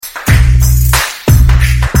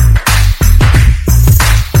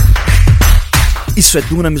Isso é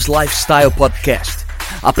Dunamis Lifestyle Podcast,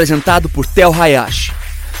 apresentado por Tel Hayashi.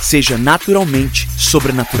 Seja naturalmente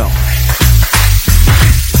sobrenatural.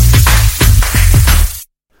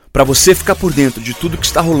 Para você ficar por dentro de tudo que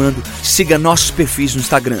está rolando, siga nossos perfis no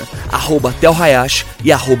Instagram, @TelHayashi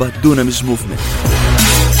e @Dunamis Movement.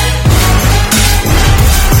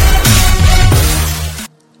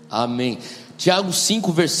 Amém. Tiago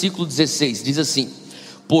 5, versículo 16, diz assim: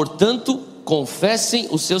 portanto, confessem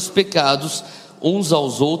os seus pecados uns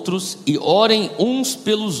aos outros e orem uns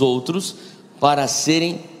pelos outros para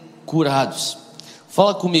serem curados.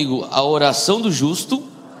 Fala comigo, a oração do justo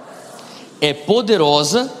é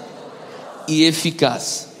poderosa e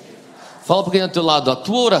eficaz. Fala para quem está do teu lado, a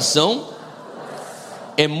tua oração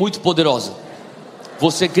é muito poderosa.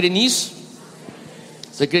 Você crê nisso?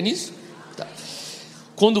 Você crê nisso? Tá.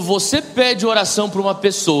 Quando você pede oração para uma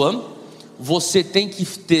pessoa, você tem que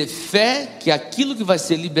ter fé que aquilo que vai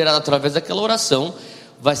ser liberado através daquela oração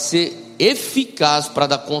vai ser eficaz para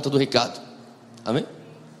dar conta do recado. Amém?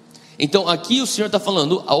 Então aqui o Senhor está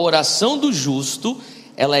falando, a oração do justo,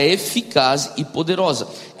 ela é eficaz e poderosa.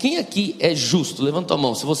 Quem aqui é justo? Levanta a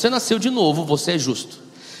mão. Se você nasceu de novo, você é justo.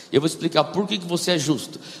 Eu vou explicar por que você é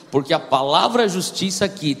justo. Porque a palavra justiça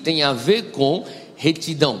aqui tem a ver com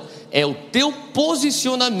retidão. É o teu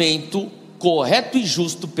posicionamento correto e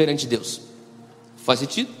justo perante Deus. Faz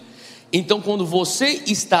sentido? Então quando você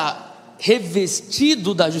está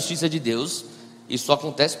revestido da justiça de Deus, isso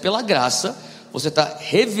acontece pela graça, você está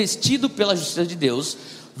revestido pela justiça de Deus,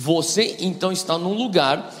 você então está num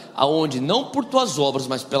lugar aonde não por tuas obras,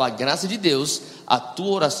 mas pela graça de Deus, a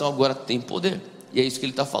tua oração agora tem poder. E é isso que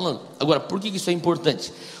ele está falando. Agora, por que isso é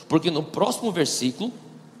importante? Porque no próximo versículo,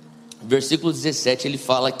 versículo 17, ele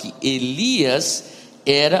fala que Elias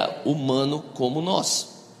era humano como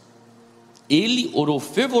nós. Ele orou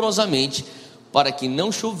fervorosamente para que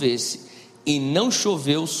não chovesse, e não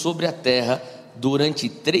choveu sobre a terra durante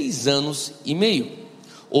 3 anos e meio.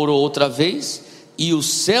 Orou outra vez, e os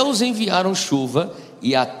céus enviaram chuva,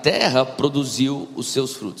 e a terra produziu os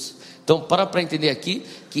seus frutos. Então, para entender aqui,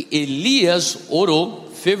 que Elias orou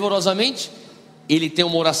fervorosamente. Ele tem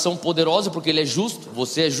uma oração poderosa, porque ele é justo,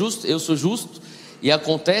 você é justo, eu sou justo. E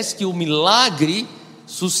acontece que o milagre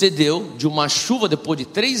sucedeu de uma chuva depois de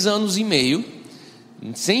 3 anos e meio,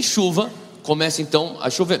 sem chuva, começa então a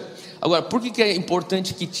chover. Agora, por que é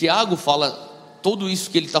importante que Tiago fala tudo isso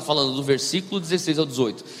que ele está falando, do versículo 16 ao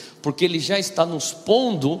 18? Porque ele já está nos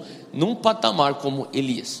pondo num patamar como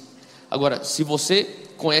Elias. Agora, se você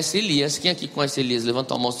conhece Elias, quem aqui conhece Elias?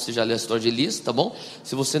 Levanta a mão se você já leu a história de Elias, tá bom?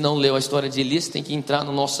 Se você não leu a história de Elias, tem que entrar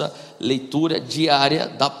na nossa leitura diária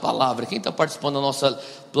da palavra. Quem está participando do nosso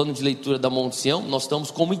plano de leitura da Monte Sião? Nós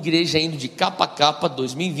estamos como igreja indo de capa a capa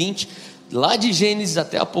 2020, lá de Gênesis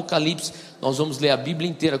até Apocalipse. Nós vamos ler a Bíblia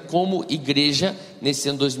inteira como igreja nesse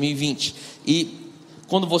ano 2020. E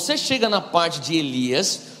quando você chega na parte de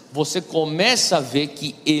Elias, você começa a ver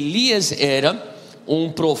que Elias era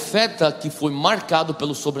um profeta que foi marcado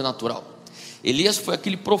pelo sobrenatural. Elias foi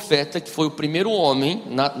aquele profeta que foi o primeiro homem,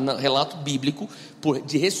 no relato bíblico,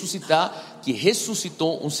 de ressuscitar, que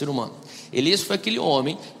ressuscitou um ser humano. Elias foi aquele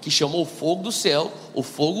homem que chamou o fogo do céu, o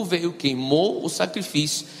fogo veio, queimou o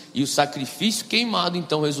sacrifício, e o sacrifício queimado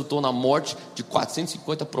então resultou na morte de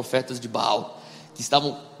 450 profetas de Baal, que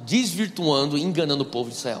estavam desvirtuando e enganando o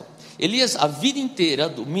povo de Israel. Elias, a vida inteira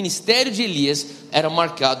do ministério de Elias era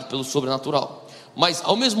marcado pelo sobrenatural. Mas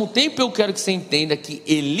ao mesmo tempo eu quero que você entenda que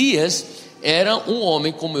Elias era um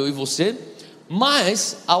homem como eu e você,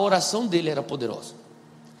 mas a oração dele era poderosa.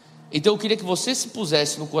 Então eu queria que você se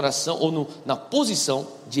pusesse no coração ou na posição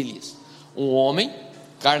de Elias, um homem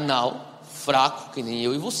carnal, fraco, que nem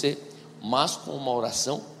eu e você, mas com uma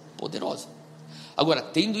oração poderosa. Agora,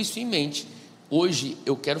 tendo isso em mente, hoje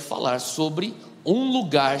eu quero falar sobre um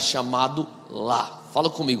lugar chamado lá. Fala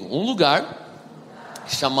comigo, um lugar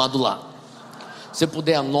chamado lá. Se você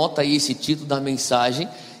puder, anota aí esse título da mensagem,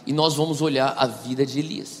 e nós vamos olhar a vida de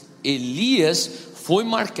Elias. Elias foi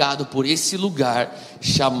marcado por esse lugar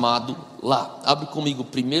chamado lá. Abre comigo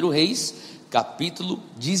 1 Reis, capítulo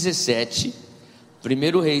 17.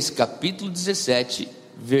 1 Reis, capítulo 17,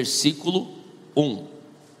 versículo 1.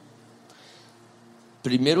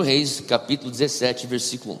 1 Reis, capítulo 17,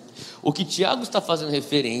 versículo 1. O que Tiago está fazendo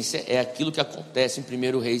referência é aquilo que acontece em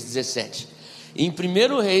 1 Reis 17. Em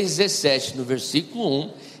 1 Reis 17, no versículo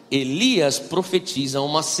 1, Elias profetiza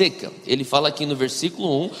uma seca. Ele fala aqui no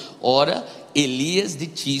versículo 1: ora, Elias de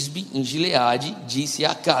Tisbe, em Gileade, disse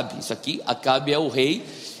a Acabe. Isso aqui, Acabe é o rei,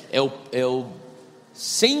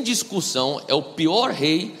 sem discussão, é o pior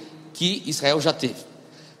rei que Israel já teve.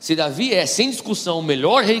 Se Davi é, sem discussão, o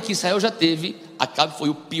melhor rei que Israel já teve, Acabe foi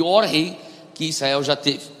o pior rei que que Israel já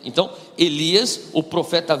teve. Então, Elias, o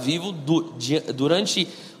profeta vivo, durante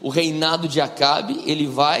o reinado de Acabe, ele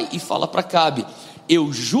vai e fala para Acabe: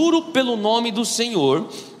 eu juro pelo nome do Senhor,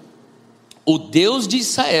 o Deus de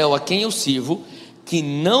Israel, a quem eu sirvo, que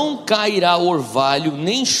não cairá orvalho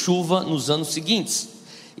nem chuva nos anos seguintes.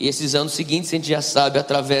 E esses anos seguintes a gente já sabe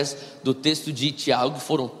através do texto de Tiago, que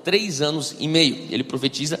foram 3 anos e meio. Ele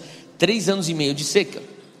profetiza 3 anos e meio de seca.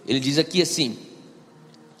 Ele diz aqui assim,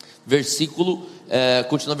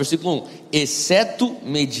 continua versículo 1: exceto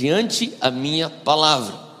mediante a minha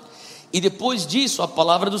palavra. E depois disso a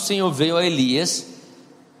palavra do Senhor veio a Elias: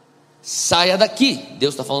 saia daqui.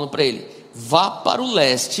 Deus está falando para ele: vá para o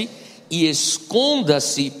leste e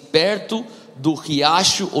esconda-se perto do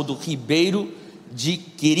riacho ou do ribeiro de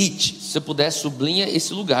Querite. Se você puder, sublinha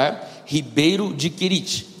esse lugar, ribeiro de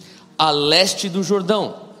Querite, a leste do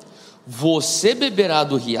Jordão. Você beberá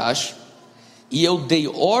do riacho, e eu dei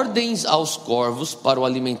ordens aos corvos para o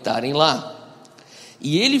alimentarem lá.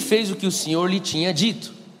 E ele fez o que o Senhor lhe tinha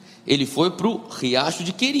dito. Ele foi para o riacho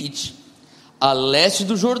de Querite, a leste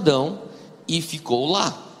do Jordão, e ficou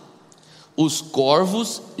lá. Os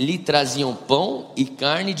corvos lhe traziam pão e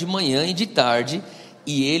carne de manhã e de tarde,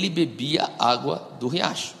 e ele bebia água do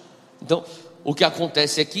riacho. Então, o que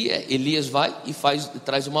acontece aqui é, Elias vai e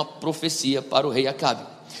traz uma profecia para o rei Acabe.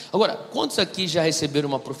 Agora, quantos aqui já receberam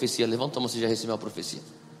uma profecia? Levanta a mão se já recebeu uma profecia.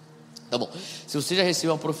 Tá bom, se você já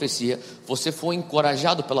recebeu uma profecia, você foi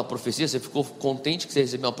encorajado pela profecia, você ficou contente que você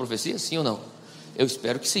recebeu uma profecia, sim ou não? Eu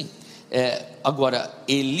espero que sim. Agora,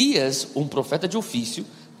 Elias, um profeta de ofício,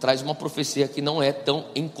 traz uma profecia que não é tão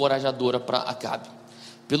encorajadora para Acabe.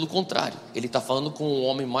 Pelo contrário, ele está falando com o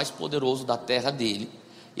homem mais poderoso da terra dele.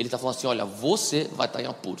 Ele está falando assim: olha, você vai estar em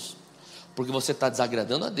apuros, porque você está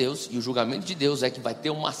desagradando a Deus, e o julgamento de Deus é que vai ter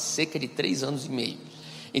uma seca de 3 anos e meio.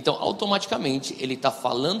 Então, automaticamente, ele está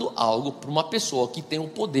falando algo para uma pessoa que tem o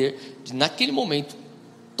poder de, naquele momento,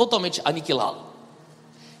 totalmente aniquilá-lo.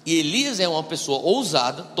 E Elias é uma pessoa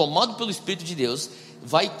ousada, tomado pelo Espírito de Deus,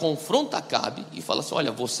 vai confrontar Acabe e fala assim: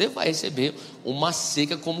 olha, você vai receber uma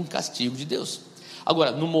seca como um castigo de Deus.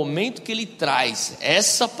 Agora, no momento que ele traz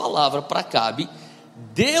essa palavra para Acabe,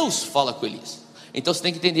 Deus fala com Elias. Então você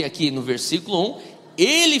tem que entender aqui no versículo 1,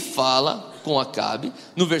 ele fala com Acabe.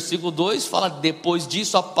 No versículo 2 fala: depois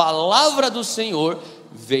disso a palavra do Senhor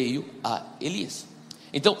veio a Elias.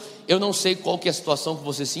 Então, eu não sei qual que é a situação que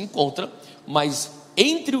você se encontra, mas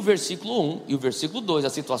entre o versículo 1 e o versículo 2, a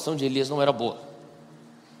situação de Elias não era boa.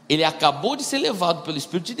 Ele acabou de ser levado pelo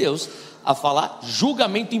Espírito de Deus a falar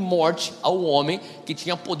julgamento e morte ao homem que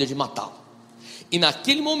tinha poder de matá-lo. E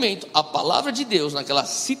naquele momento, a palavra de Deus, naquela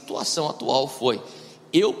situação atual, foi: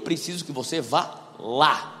 eu preciso que você vá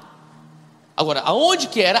lá. Agora, aonde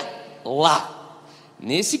que era? Lá.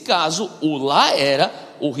 Nesse caso, o lá era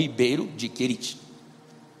o ribeiro de Querite.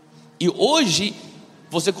 E hoje,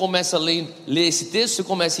 você começa a ler esse texto, você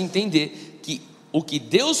começa a entender que o que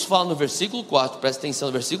Deus fala no versículo 4, presta atenção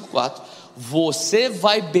no versículo 4, você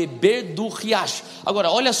vai beber do riacho.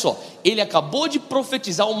 Agora, olha só, ele acabou de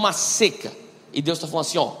profetizar uma seca, e Deus está falando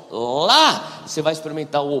assim: ó, lá você vai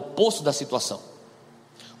experimentar o oposto da situação.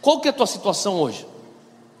 Qual que é a tua situação hoje?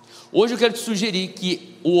 Hoje eu quero te sugerir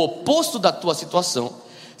que o oposto da tua situação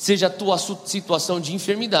seja a tua situação de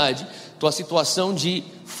enfermidade, tua situação de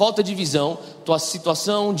falta de visão, tua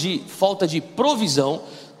situação de falta de provisão,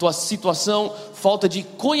 tua situação falta de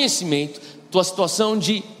conhecimento, tua situação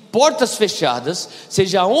de portas fechadas.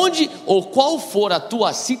 Seja onde ou qual for a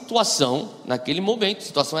tua situação, naquele momento, a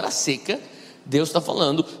situação era seca, Deus está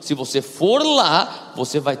falando: se você for lá,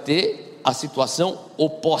 você vai ter a situação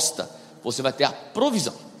oposta, você vai ter a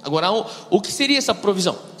provisão. Agora, o que seria essa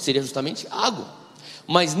provisão? Seria justamente água,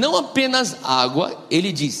 mas não apenas água.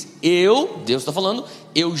 Ele diz: Deus está falando,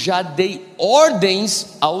 eu já dei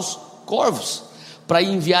ordens aos corvos para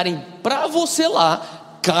enviarem para você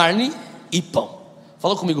lá carne e pão.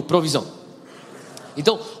 Fala comigo: provisão.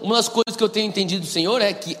 Então, uma das coisas que eu tenho entendido do Senhor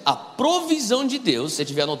é que a provisão de Deus, se você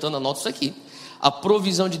estiver anotando, anota isso aqui, a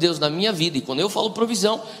provisão de Deus na minha vida. E quando eu falo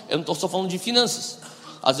provisão, eu não estou só falando de finanças.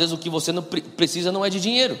 Às vezes o que você não precisa não é de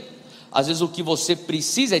dinheiro, às vezes o que você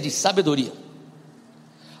precisa é de sabedoria.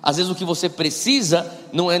 Às vezes o que você precisa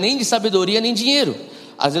não é nem de sabedoria nem dinheiro,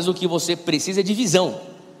 às vezes o que você precisa é de visão.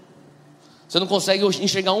 Você não consegue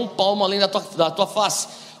enxergar um palmo além da tua face.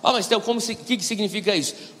 Ah, mas Theo, o que significa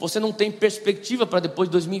isso? Você não tem perspectiva para depois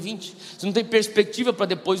de 2020, você não tem perspectiva para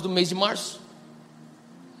depois do mês de março.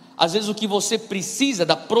 Às vezes o que você precisa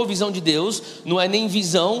da provisão de Deus não é nem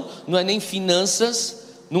visão, não é nem finanças,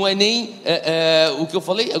 não é nem o que eu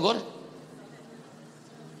falei agora.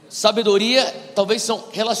 Sabedoria talvez são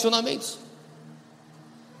relacionamentos.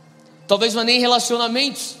 Talvez não é nem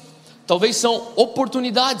relacionamentos, talvez são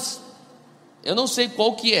oportunidades. Eu não sei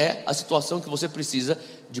qual que é a situação que você precisa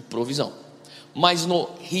de provisão, mas no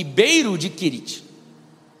ribeiro de Querite,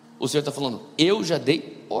 o Senhor está falando, eu já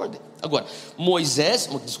dei ordem. Agora,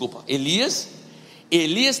 Elias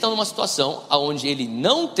está numa situação onde ele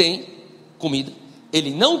não tem comida,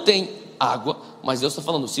 ele não tem água, mas Deus está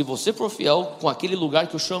falando, se você for fiel com aquele lugar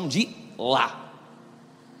que eu chamo de lá,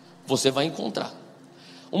 você vai encontrar.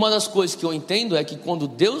 Uma das coisas que eu entendo é que quando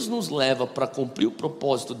Deus nos leva para cumprir o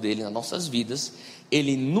propósito dele nas nossas vidas,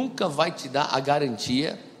 Ele nunca vai te dar a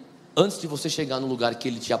garantia antes de você chegar no lugar que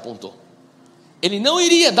Ele te apontou. Ele não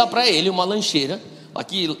iria dar para ele uma lancheira.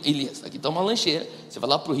 Aqui, Elias, aqui está uma lancheira, você vai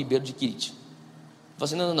lá para o ribeiro de Querite. Fala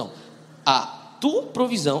assim, não, a tua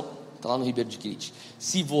provisão está lá no ribeiro de Querite.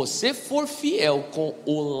 Se você for fiel com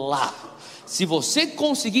o lá, se você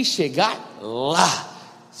conseguir chegar lá,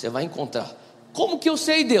 você vai encontrar. Como que eu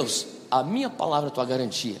sei, Deus? A minha palavra é a tua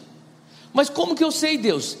garantia. Mas como que eu sei,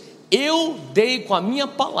 Deus? Eu dei com a minha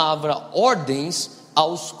palavra ordens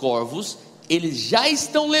aos corvos, eles já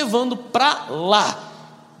estão levando para lá.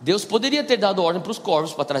 Deus poderia ter dado ordem para os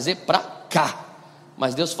corvos para trazer para cá,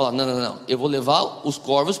 mas Deus fala, não, eu vou levar os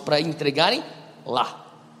corvos para entregarem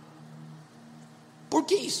lá. Por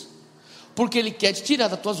que isso? Porque Ele quer te tirar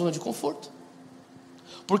da tua zona de conforto,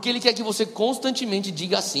 porque Ele quer que você constantemente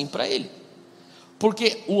diga assim para Ele.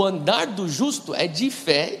 Porque o andar do justo é de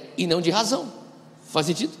fé e não de razão. Faz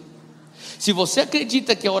sentido? Se você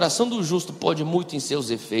acredita que a oração do justo pode muito em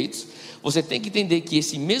seus efeitos, você tem que entender que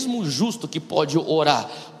esse mesmo justo que pode orar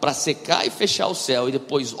para secar e fechar o céu, e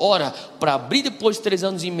depois ora para abrir depois de 3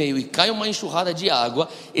 anos e meio e cai uma enxurrada de água,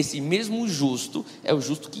 esse mesmo justo é o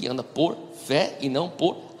justo que anda por fé e não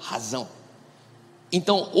por razão.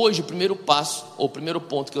 Então hoje o primeiro passo, ou o primeiro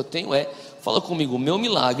ponto que eu tenho é, fala comigo, o meu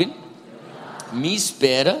milagre me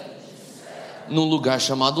espera num lugar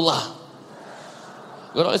chamado lá.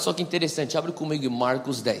 Agora olha só que interessante, abre comigo em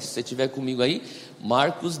Marcos 10, se você estiver comigo aí,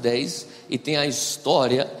 Marcos 10, e tem a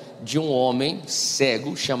história de um homem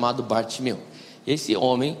cego chamado Bartimeu. Esse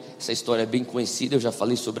homem, essa história é bem conhecida, eu já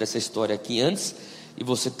falei sobre essa história aqui antes, e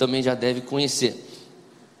você também já deve conhecer.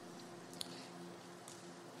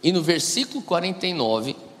 E no versículo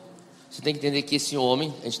 49, você tem que entender que esse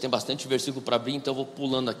homem, a gente tem bastante versículo para abrir, então eu vou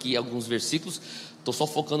pulando aqui alguns versículos, estou só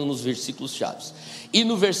focando nos versículos chaves. E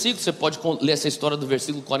no versículo, você pode ler essa história do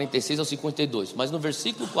versículo 46 ao 52, mas no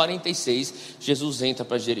versículo 46, Jesus entra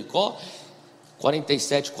para Jericó,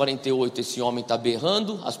 47, 48, esse homem está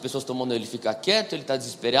berrando, as pessoas estão mandando ele ficar quieto, ele está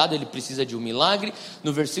desesperado, ele precisa de um milagre.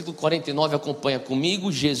 No versículo 49, acompanha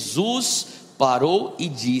comigo, Jesus parou e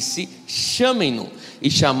disse, chamem-no,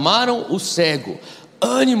 e chamaram o cego.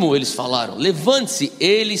 Ânimo, eles falaram, levante-se,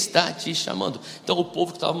 ele está te chamando. Então o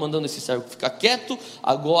povo que estava mandando esse cego ficar quieto,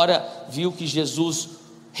 agora viu que Jesus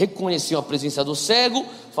reconheceu a presença do cego,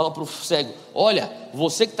 fala para o cego, olha,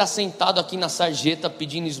 você que está sentado aqui na sarjeta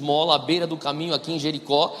pedindo esmola à beira do caminho aqui em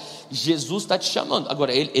Jericó, Jesus está te chamando.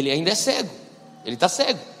 Agora ele ainda é cego, ele está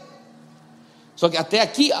cego. Só que até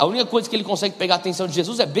aqui, a única coisa que ele consegue pegar a atenção de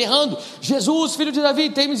Jesus é berrando, Jesus, filho de Davi,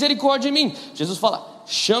 tem misericórdia de mim. Jesus fala,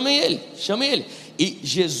 chamem ele. E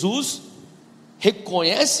Jesus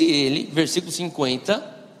reconhece ele, versículo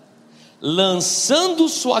 50, lançando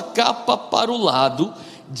sua capa para o lado,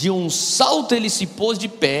 de um salto ele se pôs de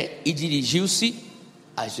pé e dirigiu-se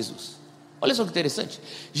a Jesus. Olha só que interessante,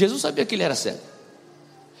 Jesus sabia que ele era cego.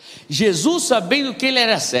 Jesus, sabendo que ele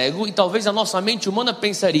era cego, e talvez a nossa mente humana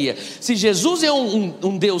pensaria, se Jesus é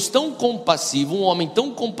um Deus tão compassivo, um homem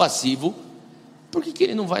tão compassivo, por que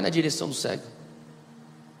ele não vai na direção do cego?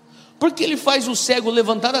 Por que ele faz o cego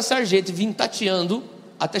levantar da sarjeta e vir tateando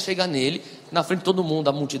até chegar nele, na frente de todo mundo,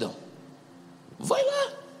 da multidão? Vai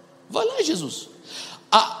lá Jesus.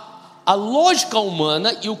 A lógica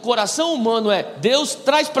humana e o coração humano é, Deus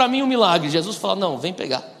traz para mim um milagre. Jesus fala, não, vem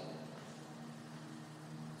pegar.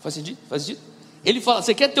 Faz sentido? Ele fala,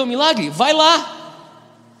 você quer ter um milagre? Vai lá,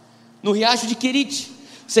 no riacho de Querite.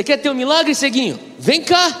 Você quer ter um milagre, ceguinho? Vem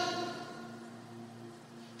cá,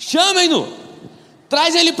 chamem-no,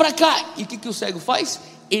 traz ele para cá. E o que o cego faz?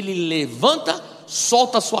 Ele levanta,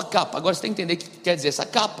 solta a sua capa. Agora você tem que entender o que quer dizer essa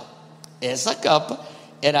capa. Essa capa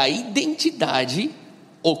era a identidade,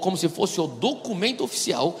 ou como se fosse o documento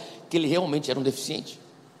oficial, que ele realmente era um deficiente.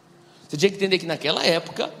 Você tinha que entender que naquela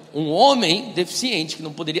época, um homem deficiente, que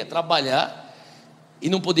não poderia trabalhar, e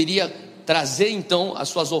não poderia trazer então as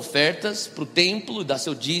suas ofertas para o templo, dar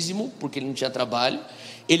seu dízimo, porque ele não tinha trabalho,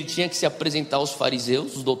 Ele tinha que se apresentar aos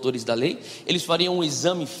fariseus, os doutores da lei. Eles fariam um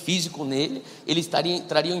exame físico nele. Eles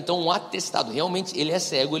trariam então um atestado. Realmente ele é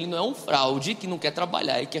cego, ele não é um fraude que não quer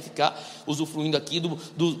trabalhar e quer ficar usufruindo aqui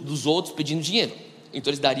dos outros pedindo dinheiro. Então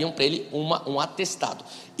eles dariam para ele um atestado.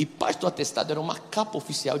 E parte do atestado era uma capa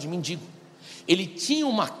oficial de mendigo. Ele tinha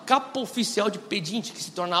uma capa oficial de pedinte, que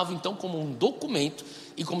se tornava então como um documento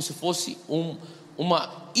e como se fosse uma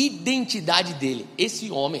identidade dele.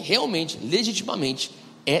 Esse homem realmente, legitimamente,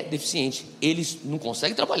 é deficiente. Ele não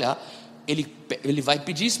consegue trabalhar, ele vai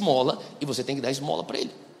pedir esmola e você tem que dar esmola para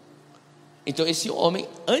ele. Então esse homem,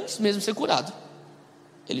 antes mesmo de ser curado,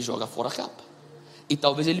 ele joga fora a capa. E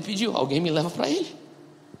talvez ele pediu: alguém me leva para ele.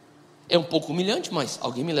 É um pouco humilhante, mas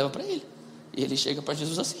alguém me leva para ele. E ele chega para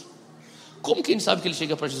Jesus assim. Como que a gente sabe que ele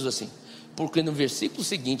chega para Jesus assim? Porque no versículo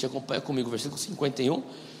seguinte, acompanha comigo, versículo 51,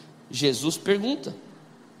 Jesus pergunta: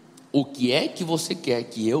 o que é que você quer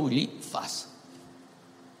que eu lhe faça?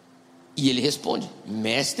 E ele responde: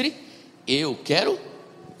 mestre, eu quero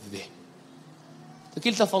ver. Então, o que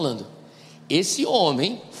ele está falando? Esse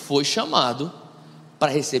homem foi chamado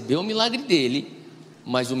para receber o milagre dele,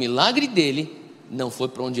 mas o milagre dele não foi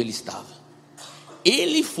para onde ele estava.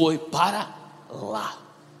 Ele foi para lá.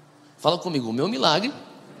 Fala comigo: o meu milagre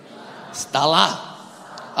está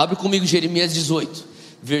lá. Abre comigo Jeremias 18,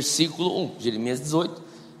 versículo 1. Jeremias 18,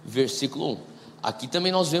 versículo 1. Aqui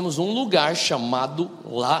também nós vemos um lugar chamado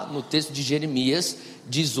lá no texto de Jeremias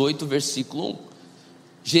 18, versículo 1.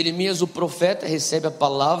 Jeremias, o profeta, recebe a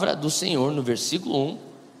palavra do Senhor no versículo 1.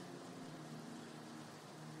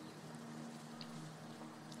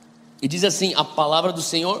 E diz assim: a palavra do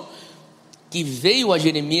Senhor que veio a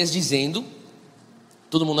Jeremias dizendo...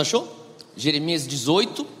 Todo mundo achou? Jeremias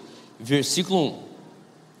 18, versículo 1.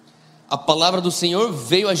 A palavra do Senhor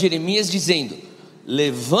veio a Jeremias dizendo: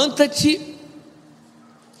 levanta-te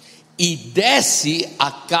e desce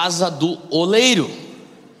à casa do oleiro,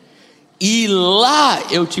 e lá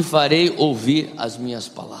eu te farei ouvir as minhas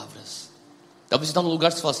palavras. Talvez você está num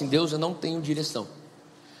lugar que você fala assim: Deus, eu não tenho direção.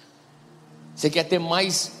 Você quer ter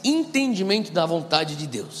mais entendimento da vontade de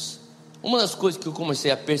Deus. Uma das coisas que eu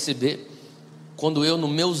comecei a perceber, quando eu, no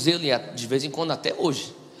meu zelo, e de vez em quando até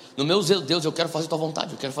hoje, no meu zelo: Deus, eu quero fazer tua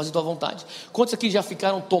vontade, eu quero fazer tua vontade. Quantos aqui já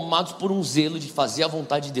ficaram tomados por um zelo de fazer a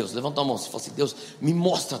vontade de Deus? Levanta a mão, você fala assim: Deus, me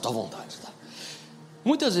mostra a tua vontade, tá?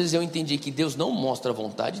 Muitas vezes eu entendi que Deus não mostra a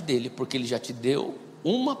vontade dele, porque ele já te deu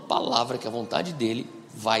uma palavra, que a vontade dele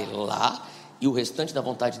vai lá, e o restante da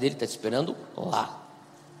vontade dele está te esperando lá.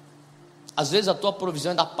 Às vezes a tua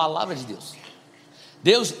provisão é da palavra de Deus.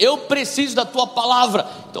 Deus, eu preciso da tua palavra.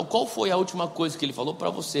 Então qual foi a última coisa que ele falou para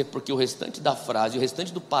você? Porque o restante da frase, o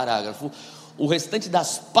restante do parágrafo, o restante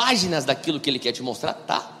das páginas daquilo que ele quer te mostrar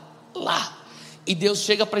está lá. E Deus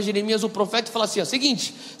chega para Jeremias, o profeta, e fala assim: ó,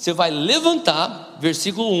 seguinte, você vai levantar,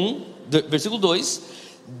 versículo 2,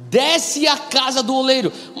 desce à casa do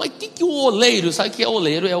oleiro. Mas o que o oleiro, sabe o que é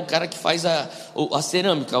oleiro? É o cara que faz a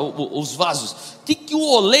cerâmica, os vasos. O que o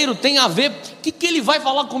oleiro tem a ver? O que ele vai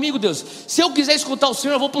falar comigo, Deus? Se eu quiser escutar o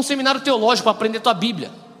Senhor, eu vou para um seminário teológico para aprender tua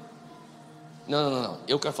Bíblia. Não,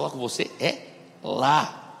 eu quero falar com você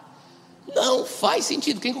lá. Não faz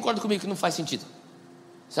sentido. Quem concorda comigo que não faz sentido?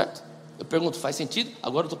 Certo? Eu pergunto: faz sentido?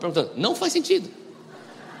 Agora eu estou perguntando: não faz sentido.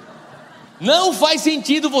 Não faz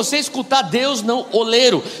sentido você escutar Deus no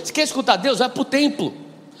oleiro. Se quer escutar Deus, vai para o templo.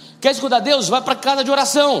 Quer escutar Deus, vai para a casa de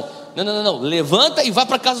oração. Não, levanta e vai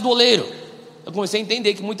para a casa do oleiro. Eu comecei a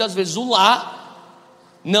entender que muitas vezes o lá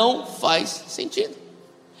não faz sentido.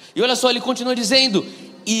 E olha só, ele continua dizendo: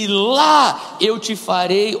 e lá eu te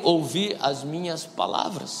farei ouvir as minhas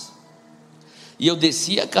palavras. E eu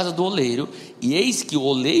desci à casa do oleiro, e eis que o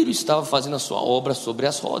oleiro estava fazendo a sua obra sobre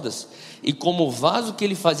as rodas. E como o vaso que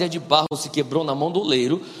ele fazia de barro se quebrou na mão do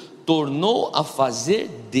oleiro, tornou a fazer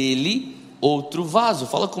dele outro vaso.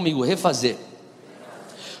 Fala comigo: refazer.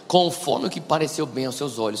 Conforme o que pareceu bem aos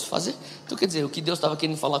seus olhos fazer. Então quer dizer, o que Deus estava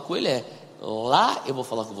querendo falar com ele é: lá eu vou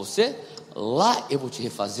falar com você, lá eu vou te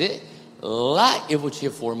refazer, lá eu vou te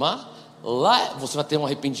reformar, lá você vai ter um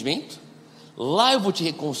arrependimento, lá eu vou te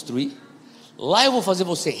reconstruir, lá eu vou fazer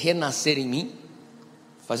você renascer em mim.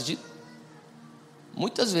 Faz sentido?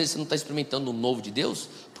 Muitas vezes você não está experimentando o novo de Deus,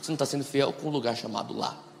 porque você não está sendo fiel com o lugar chamado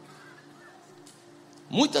lá.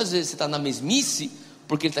 Muitas vezes você está na mesmice,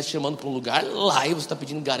 porque ele está te chamando para um lugar lá, e você está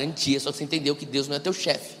pedindo garantia, só que você entendeu que Deus não é teu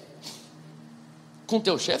chefe. Com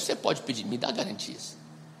teu chefe você pode pedir: me dá garantias.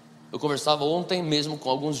 Eu conversava ontem mesmo com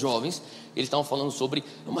alguns jovens, eles estavam falando sobre: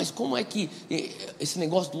 mas como é que esse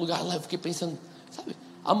negócio do lugar lá? Eu fiquei pensando, sabe,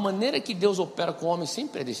 a maneira que Deus opera com o homem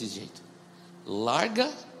sempre é desse jeito: larga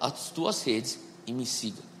as tuas redes e me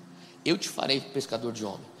siga, eu te farei pescador de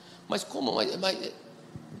homem. Mas como?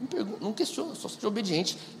 Não questiona, só seja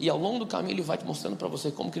obediente. E ao longo do caminho ele vai te mostrando para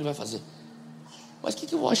você como que ele vai fazer. Mas o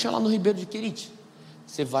que eu vou achar lá no Ribeiro de Querite?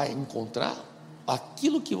 Você vai encontrar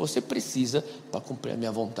aquilo que você precisa para cumprir a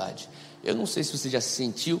minha vontade. Eu não sei se você já se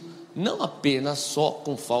sentiu, não apenas só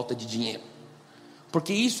com falta de dinheiro,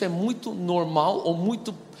 porque isso é muito normal ou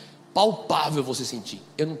muito palpável você sentir.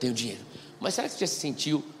 Eu não tenho dinheiro. Mas será que você já se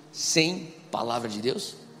sentiu sem palavra de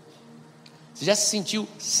Deus? Você já se sentiu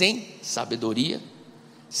sem sabedoria,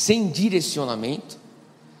 sem direcionamento?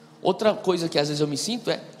 Outra coisa que às vezes eu me sinto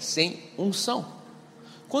é sem unção.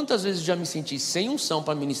 Quantas vezes eu já me senti sem unção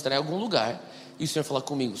para ministrar em algum lugar e o Senhor fala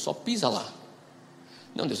comigo, só pisa lá.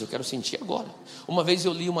 Não, Deus, eu quero sentir agora. Uma vez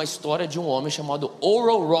eu li uma história de um homem chamado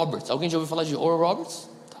Oral Roberts. Alguém já ouviu falar de Oral Roberts?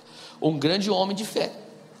 Um grande homem de fé,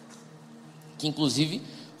 que inclusive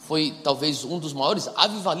foi talvez um dos maiores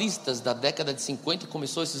avivalistas da década de 50, e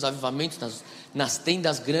começou esses avivamentos nas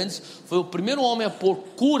tendas grandes. Foi o primeiro homem a pôr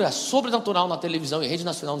cura sobrenatural na televisão e rede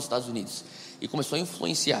nacional nos Estados Unidos, e começou a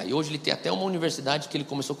influenciar. E hoje ele tem até uma universidade que ele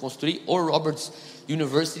começou a construir, Oral Roberts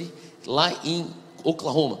University, lá em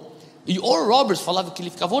Oklahoma. E Oral Roberts falava que ele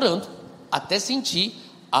ficava orando até sentir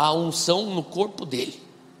a unção no corpo dele.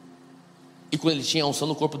 E quando ele tinha a unção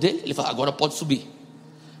no corpo dele, ele falava, agora pode subir.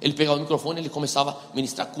 Ele pegava o microfone e ele começava a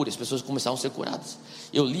ministrar cura, as pessoas começavam a ser curadas.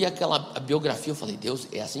 Eu li aquela biografia, eu falei, Deus,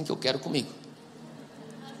 é assim que eu quero comigo.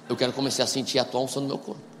 Eu quero começar a sentir a tua unção no meu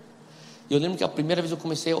corpo. E eu lembro que a primeira vez eu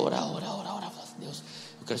comecei a orar, falei, Deus,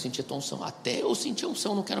 eu quero sentir a tua unção. Até eu sentir a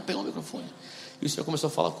unção, não quero pegar o microfone. E o Senhor começou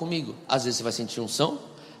a falar comigo. Às vezes você vai sentir unção,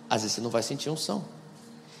 às vezes você não vai sentir unção.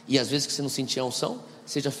 E às vezes que você não sentir a unção,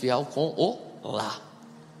 seja fiel com o lá.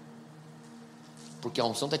 Porque a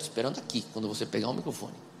unção está te esperando aqui, quando você pegar o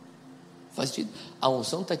microfone. Faz sentido? A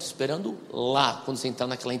unção está te esperando lá, quando você entrar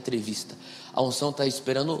naquela entrevista. A unção está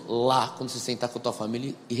esperando lá, quando você sentar com a tua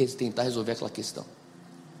família e tentar resolver aquela questão.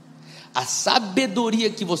 A sabedoria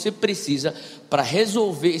que você precisa para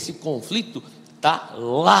resolver esse conflito está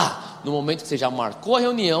lá, no momento que você já marcou a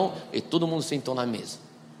reunião e todo mundo sentou na mesa.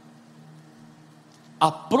 A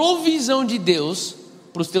provisão de Deus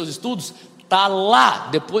para os teus estudos está lá,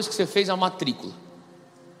 depois que você fez a matrícula.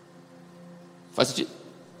 Faz sentido?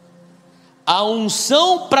 A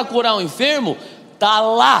unção para curar o enfermo está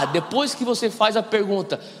lá, depois que você faz a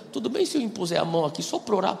pergunta, tudo bem se eu impuser a mão aqui só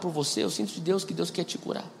para orar por você? Eu sinto de Deus que Deus quer te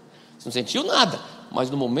curar. Você não sentiu nada, mas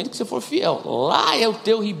no momento que você for fiel, lá é o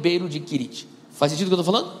teu Ribeiro de Querite. Faz sentido o que eu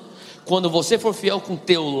estou falando? Quando você for fiel com o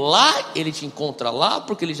teu lá, ele te encontra lá,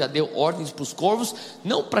 porque ele já deu ordens para os corvos,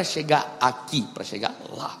 não para chegar aqui, para chegar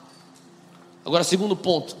lá. Agora, segundo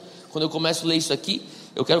ponto, quando eu começo a ler isso aqui,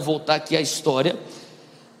 eu quero voltar aqui à história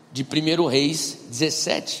de 1 Reis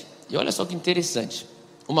 17, e olha só que interessante.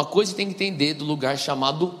 Uma coisa que tem que entender do lugar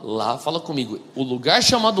chamado lá, fala comigo, o lugar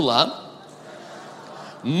chamado lá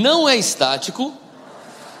não é estático,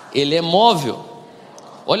 ele é móvel.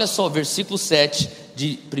 Olha só, versículo 7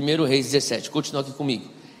 de 1 Reis 17, continua aqui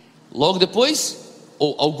comigo. Logo depois,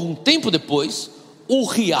 ou algum tempo depois, o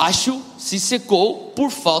riacho se secou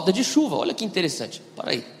por falta de chuva. Olha que interessante,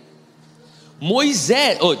 para aí.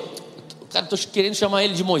 Moisés, cara, estou querendo chamar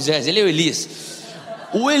ele de Moisés, ele é o Elias.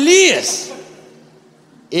 O Elias,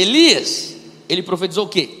 ele profetizou o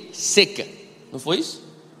quê? Seca, não foi isso?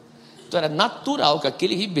 Então era natural que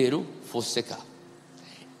aquele ribeiro fosse secar.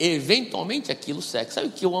 Eventualmente aquilo seca. Sabe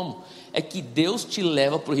o que eu amo? É que Deus te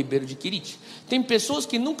leva para o Ribeiro de Querite. Tem pessoas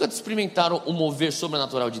que nunca experimentaram o mover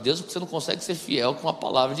sobrenatural de Deus, porque você não consegue ser fiel com a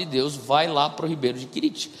palavra de Deus. Vai lá para o Ribeiro de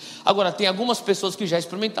Querite. Agora, tem algumas pessoas que já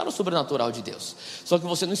experimentaram o sobrenatural de Deus, só que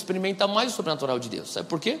você não experimenta mais o sobrenatural de Deus. Sabe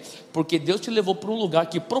por quê? Porque Deus te levou para um lugar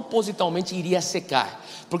que propositalmente iria secar,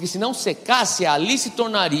 porque se não secasse, ali se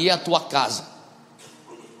tornaria a tua casa.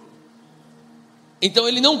 Então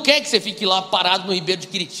ele não quer que você fique lá parado no Ribeiro de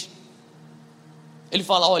Querite. Ele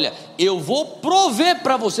fala, olha, eu vou prover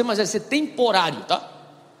para você, mas vai ser temporário, tá?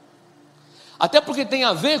 Até porque tem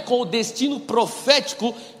a ver com o destino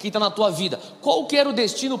profético que está na tua vida. Qual que era o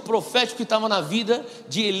destino profético que estava na vida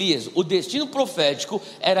de Elias? O destino profético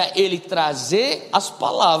era ele trazer as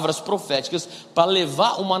palavras proféticas para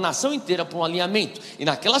levar uma nação inteira para um alinhamento. E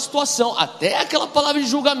naquela situação, até aquela palavra de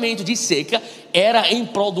julgamento, de seca, era em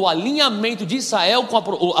prol do alinhamento de Israel com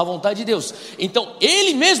a vontade de Deus. Então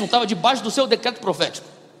ele mesmo estava debaixo do seu decreto profético.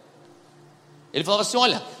 Ele falava assim,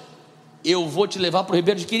 olha, eu vou te levar para o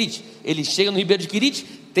Ribeiro de Querite. Ele chega no Ribeiro de Querite,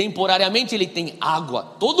 temporariamente ele tem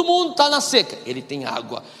água. Todo mundo está na seca, ele tem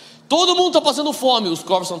água. Todo mundo está passando fome, os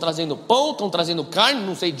corvos estão trazendo pão, estão trazendo carne,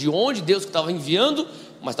 não sei de onde, Deus que estava enviando,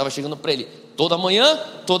 mas estava chegando para ele. Toda manhã,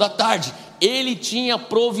 toda tarde, ele tinha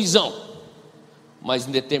provisão. Mas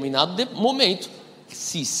em determinado momento,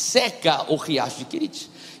 se seca o riacho de Querite.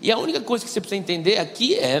 E a única coisa que você precisa entender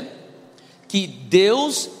aqui é que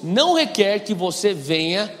Deus não requer que você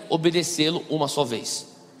venha obedecê-lo uma só vez.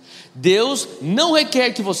 Deus não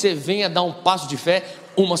requer que você venha dar um passo de fé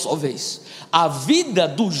uma só vez. A vida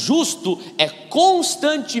do justo é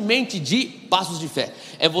constantemente de passos de fé.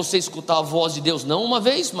 É você escutar a voz de Deus não uma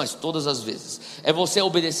vez, mas todas as vezes. É você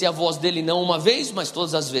obedecer a voz dele não uma vez, mas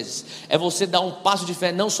todas as vezes. É você dar um passo de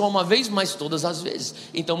fé não só uma vez, mas todas as vezes.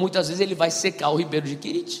 Então muitas vezes ele vai secar o ribeiro de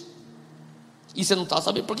Querite. E você não está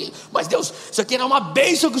sabendo por quê. Mas Deus, isso aqui era uma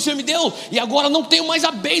bênção que o Senhor me deu, e agora não tenho mais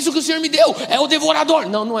a bênção que o Senhor me deu. É o devorador.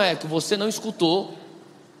 Não, não é, que você não escutou,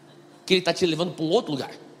 que ele está te levando para um outro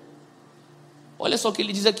lugar. Olha só o que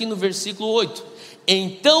ele diz aqui no versículo 8.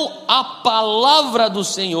 Então a palavra do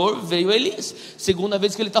Senhor veio a Elias. Segunda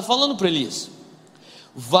vez que ele está falando para Elias: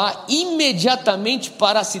 vá imediatamente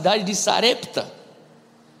para a cidade de Sarepta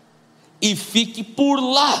e fique por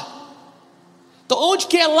lá. Então onde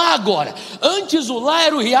que é lá agora? Antes o lá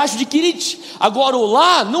era o riacho de Querite. Agora o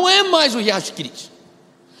lá não é mais o riacho de Querite.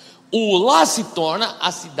 O lá se torna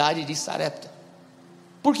a cidade de Sarepta.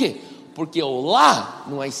 Por quê? Porque o lá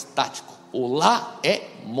não é estático. O lá é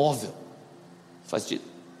móvel. Faz sentido?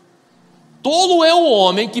 Tolo é o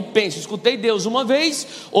homem que pensa: escutei Deus uma vez,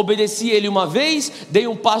 obedeci Ele uma vez, dei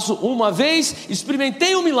um passo uma vez,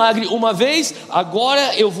 experimentei um milagre uma vez,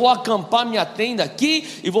 agora eu vou acampar minha tenda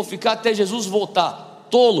aqui e vou ficar até Jesus voltar.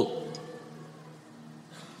 Tolo.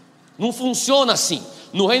 Não funciona assim.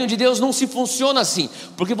 No reino de Deus não se funciona assim,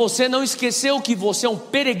 porque você não esqueceu que você é um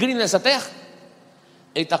peregrino nessa terra?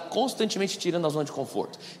 Ele está constantemente tirando a zona de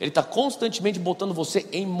conforto. Ele está constantemente botando você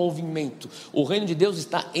em movimento. O reino de Deus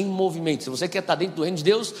está em movimento. Se você quer estar dentro do reino de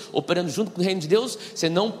Deus, operando junto com o reino de Deus, você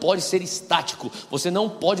não pode ser estático. Você não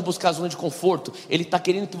pode buscar a zona de conforto. Ele está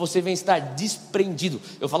querendo que você venha estar desprendido.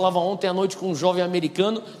 Eu falava ontem à noite com um jovem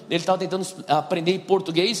americano. Ele estava tentando aprender em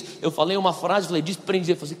português. Eu falei uma frase, falei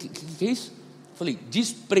desprendido. Eu falei: que é isso? Eu falei: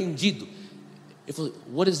 desprendido. Ele falou: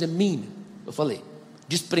 what does it mean? Eu falei: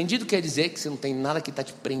 desprendido quer dizer que você não tem nada que está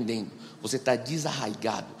te prendendo. Você está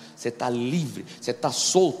desarraigado, você está livre, você está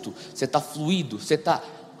solto, você está fluido, você está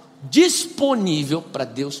disponível para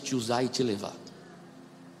Deus te usar e te levar.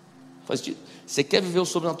 Faz sentido? Você quer viver o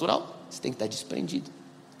sobrenatural? Você tem que estar desprendido.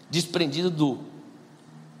 Desprendido do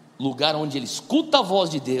lugar onde ele escuta a voz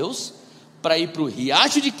de Deus para ir para o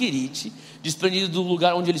riacho de Querite. Desprendido do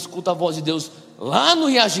lugar onde ele escuta a voz de Deus lá no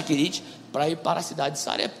riacho de Querite para ir para a cidade de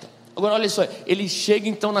Sarepta. Agora olha só, ele chega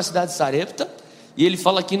então na cidade de Sarepta e ele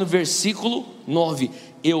fala aqui no versículo 9: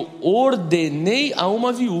 eu ordenei a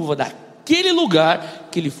uma viúva daquele lugar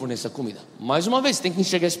que lhe forneça comida. Mais uma vez, tem que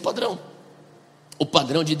enxergar esse padrão. O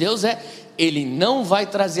padrão de Deus é: ele não vai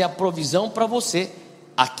trazer a provisão para você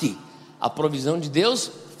aqui. A provisão de Deus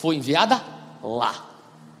foi enviada lá.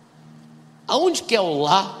 Aonde que é o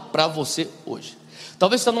lá para você hoje?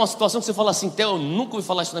 Talvez você está numa situação que você fala assim: Theo, eu nunca ouvi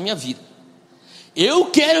falar isso na minha vida. Eu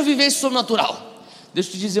quero viver esse sobrenatural. Deixa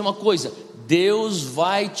eu te dizer uma coisa: Deus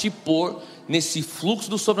vai te pôr nesse fluxo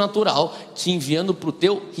do sobrenatural, te enviando para o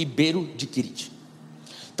teu ribeiro de Querite.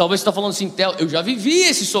 Talvez você está falando assim: Theo, eu já vivi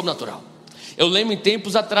esse sobrenatural. Eu lembro em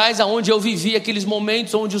tempos atrás, aonde eu vivi aqueles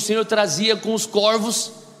momentos onde o Senhor trazia com os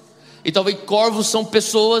corvos. E talvez corvos são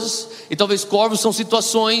pessoas, e talvez corvos são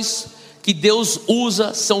situações que Deus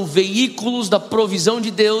usa, são veículos da provisão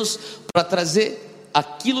de Deus para trazer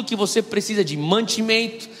aquilo que você precisa de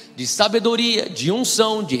mantimento, de sabedoria, de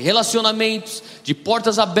unção, de relacionamentos, de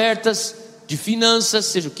portas abertas, de finanças,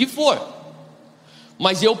 seja o que for.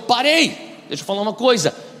 Mas eu parei. Deixa eu falar uma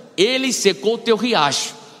coisa: ele secou o teu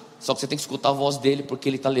riacho, só que você tem que escutar a voz dele, porque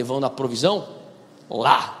ele está levando a provisão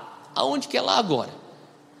lá. Aonde que é lá agora?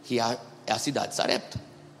 Que é a cidade de Sarepta.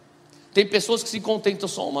 Tem pessoas que se contentam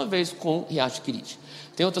só uma vez com o riacho de Querite.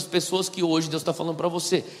 Tem outras pessoas que hoje Deus está falando para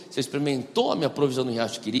você: você experimentou a minha provisão no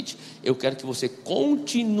riacho de Querite? Eu quero que você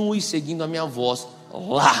continue seguindo a minha voz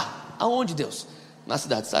lá. Aonde, Deus? Na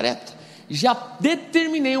cidade de Sarepta. Já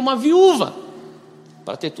determinei uma viúva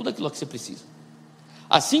para ter tudo aquilo que você precisa.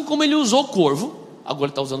 Assim como ele usou corvo, agora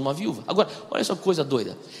ele está usando uma viúva. Agora, olha só que coisa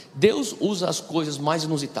doida: Deus usa as coisas mais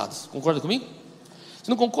inusitadas. Concorda comigo?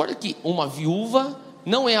 Você não concorda que uma viúva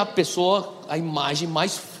não é a pessoa, a imagem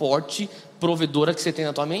mais forte, provedora que você tem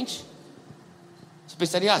na tua mente? Você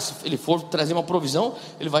pensaria: se ele for trazer uma provisão,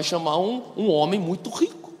 ele vai chamar um homem muito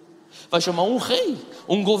rico, vai chamar um rei,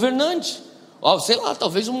 um governante, sei lá,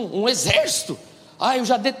 talvez um exército. Eu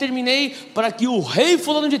já determinei para que o rei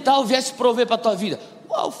fulano de tal viesse prover para a tua vida.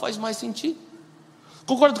 Uau, faz mais sentido.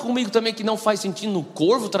 Concorda comigo também que não faz sentido no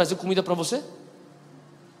corvo trazer comida para você?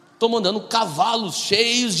 estou mandando cavalos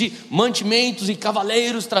cheios de mantimentos e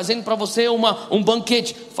cavaleiros, trazendo para você um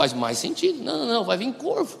banquete. Faz mais sentido. Não, vai vir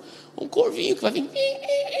corvo, um corvinho que vai vir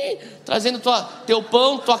trazendo teu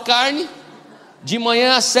pão, tua carne. De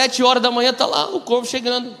manhã às 7 horas da manhã está lá o corvo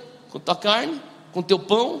chegando com tua carne, com teu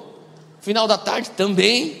pão. Final da tarde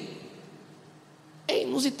também. É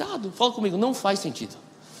inusitado. Fala comigo, não faz sentido.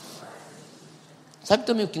 Sabe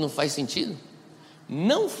também o que não faz sentido?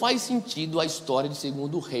 Não faz sentido a história de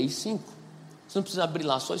 2 Reis 5. Você não precisa abrir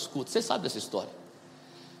lá, só escuta. Você sabe dessa história.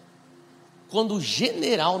 Quando o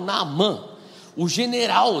general Naamã, o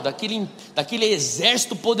general daquele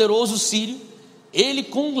exército poderoso sírio, ele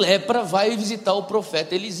com lepra vai visitar o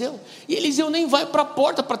profeta Eliseu. E Eliseu nem vai para a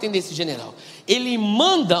porta para atender esse general. Ele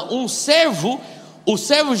manda um servo, o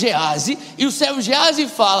servo Geazi, e o servo Geazi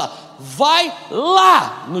fala: vai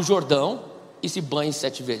lá no Jordão e se banhe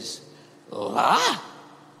 7 vezes.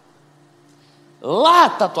 Lá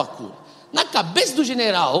está a tua cura. Na cabeça do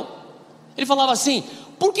general, ele falava assim: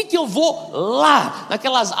 por que eu vou lá,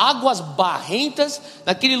 naquelas águas barrentas,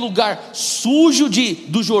 naquele lugar sujo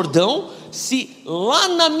do Jordão, se lá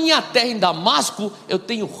na minha terra em Damasco eu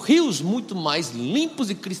tenho rios muito mais limpos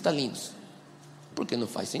e cristalinos? Porque não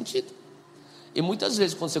faz sentido. E muitas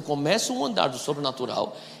vezes quando você começa um andar do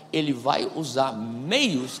sobrenatural, ele vai usar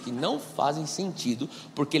meios que não fazem sentido,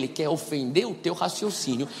 porque ele quer ofender o teu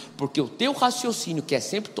raciocínio, porque o teu raciocínio quer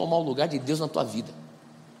sempre tomar o lugar de Deus na tua vida.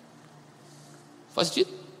 Faz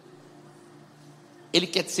sentido? Ele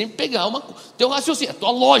quer sempre pegar teu raciocínio, a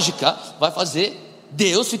tua lógica vai fazer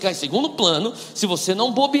Deus ficar em segundo plano, se você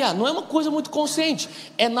não bobear. Não é uma coisa muito consciente,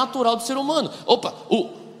 é natural do ser humano.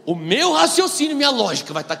 O meu raciocínio, minha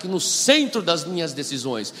lógica vai estar aqui no centro das minhas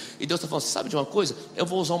decisões. E Deus está falando: sabe de uma coisa? Eu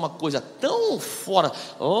vou usar uma coisa tão fora,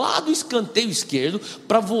 lá do escanteio esquerdo,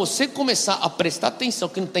 para você começar a prestar atenção,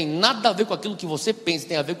 que não tem nada a ver com aquilo que você pensa,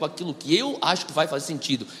 tem a ver com aquilo que eu acho que vai fazer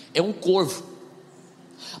sentido. É um corvo.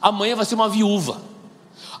 Amanhã vai ser uma viúva.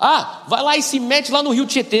 Vai lá e se mete lá no rio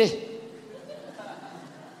Tietê.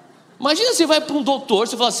 Imagina você vai para um doutor,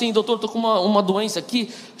 você fala assim: doutor, estou com uma doença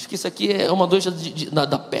aqui, acho que isso aqui é uma doença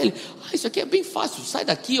da pele. Isso aqui é bem fácil, sai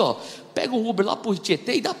daqui, pega um Uber lá para o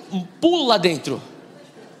Tietê e dá um pulo lá dentro.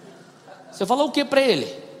 Você fala o que para ele?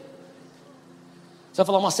 Você vai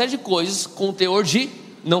falar uma série de coisas com o teor de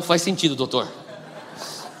não faz sentido, doutor.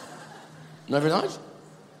 Não é verdade?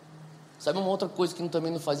 Sabe uma outra coisa que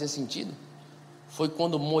também não fazia sentido? Foi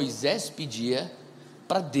quando Moisés pedia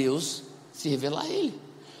para Deus se revelar a ele.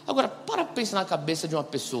 Agora, para pensar na cabeça de uma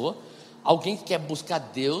pessoa, alguém que quer buscar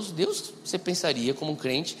Deus, você pensaria como um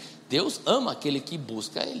crente, Deus ama aquele que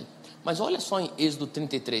busca Ele. Mas olha só em Êxodo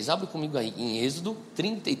 33, abre comigo aí, em Êxodo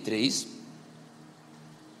 33,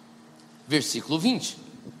 versículo 20.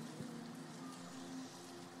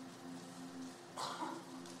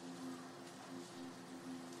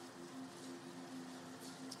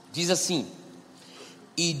 Diz assim: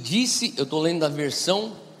 e disse, eu estou lendo a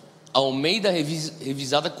versão Almeida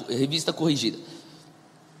revista corrigida.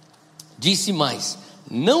 Disse mais: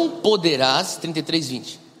 não poderás,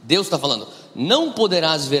 33:20, Deus está falando, não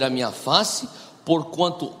poderás ver a minha face,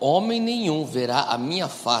 porquanto homem nenhum verá a minha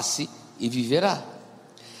face e viverá.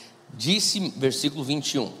 Disse, versículo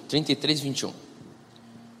 21, 33:21.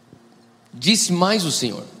 Disse mais o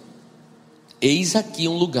Senhor: eis aqui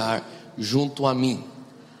um lugar junto a mim,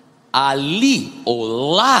 ali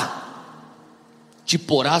ou lá te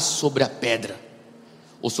porás sobre a pedra,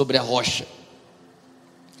 ou sobre a rocha,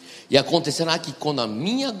 e acontecerá que quando a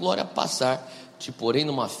minha glória passar, te porei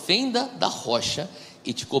numa fenda da rocha,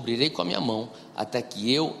 e te cobrirei com a minha mão, até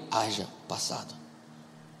que eu haja passado.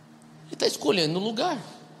 Ele está escolhendo um lugar,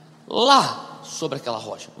 lá sobre aquela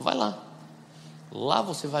rocha. Vai lá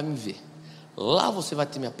você vai me ver, lá você vai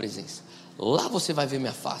ter minha presença, lá você vai ver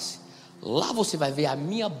minha face, lá você vai ver a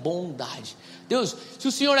minha bondade. Deus, se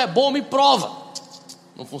o Senhor é bom, me prova.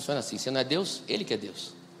 Não funciona assim. Você não é Deus, Ele que é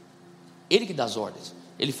Deus, Ele que dá as ordens.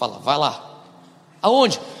 Ele fala: vai lá.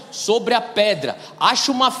 Aonde? Sobre a pedra.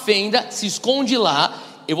 Acha uma fenda, se esconde lá,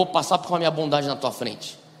 eu vou passar com a minha bondade na tua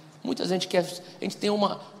frente. Muita gente quer, a gente tem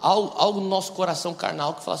algo no nosso coração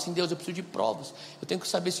carnal que fala assim: Deus, eu preciso de provas, eu tenho que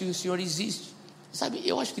saber se o Senhor existe. Sabe,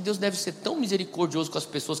 eu acho que Deus deve ser tão misericordioso com as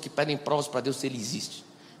pessoas que pedem provas para Deus se Ele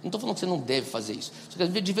existe. Não estou falando que você não deve fazer isso. Só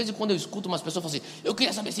que de vez em quando eu escuto umas pessoas falando assim: eu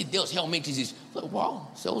queria saber se Deus realmente existe. Eu falo: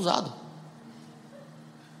 uau, você é ousado.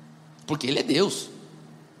 Porque Ele é Deus.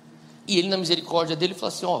 E Ele, na misericórdia dele,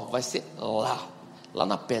 fala assim: vai ser lá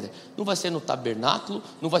na pedra. Não vai ser no tabernáculo,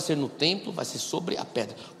 não vai ser no templo, vai ser sobre a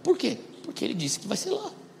pedra. Por quê? Porque Ele disse que vai ser lá.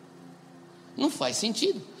 Não faz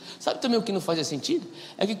sentido. Sabe também o que não fazia sentido?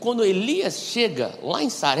 É que quando Elias chega lá em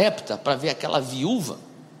Sarepta para ver aquela viúva,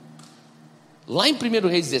 Lá em 1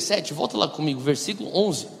 Reis 17, volta lá comigo, versículo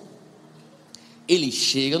 11. Ele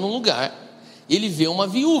chega num lugar, ele vê uma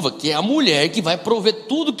viúva, que é a mulher que vai prover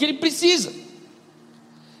tudo que ele precisa.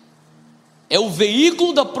 É o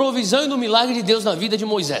veículo da provisão e do milagre de Deus na vida de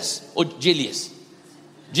Moisés, ou de Elias.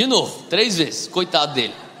 De novo, 3 vezes, coitado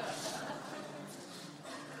dele.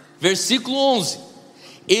 Versículo 11.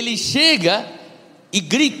 Ele chega e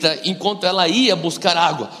grita enquanto ela ia buscar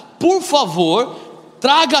água: por favor,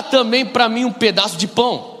 traga também para mim um pedaço de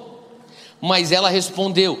pão. Mas ela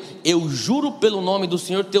respondeu: eu juro pelo nome do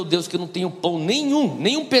Senhor teu Deus que eu não tenho pão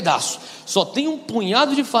nenhum pedaço. Só tenho um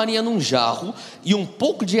punhado de farinha num jarro e um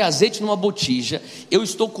pouco de azeite numa botija. Eu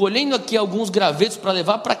estou colhendo aqui alguns gravetos para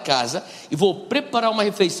levar para casa e vou preparar uma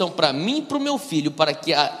refeição para mim e para o meu filho, para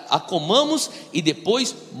que a comamos e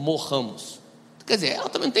depois morramos. Quer dizer, ela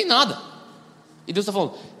também não tem nada. E Deus está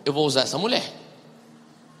falando: eu vou usar essa mulher.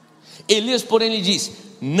 Elias, porém, lhe diz: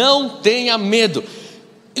 não tenha medo.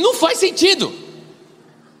 E não faz sentido.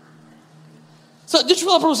 Deixa eu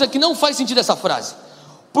falar para você que não faz sentido essa frase.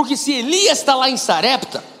 Porque se Elias está lá em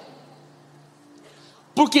Sarepta,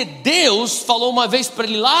 porque Deus falou uma vez para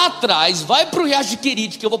ele lá atrás: vai para o riacho de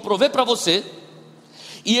Querite que eu vou prover para você.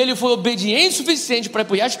 E ele foi obediente o suficiente para ir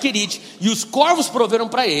para o riacho de Querite, e os corvos proveram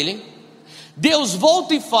para ele. Deus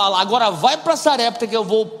volta e fala: agora vai para Sarepta que eu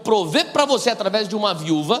vou prover para você através de uma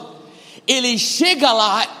viúva. Ele chega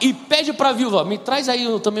lá e pede para a viúva: me traz aí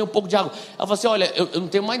também um pouco de água. Ela fala assim: olha, eu não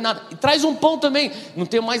tenho mais nada. E traz um pão também. Não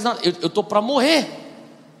tenho mais nada, eu estou para morrer.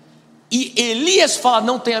 E Elias fala: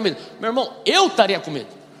 não tenha medo. Meu irmão, eu estaria com medo.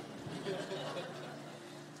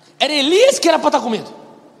 Era Elias que era para estar com medo,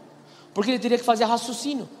 porque ele teria que fazer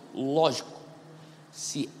raciocínio lógico.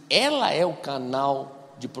 Se ela é o canal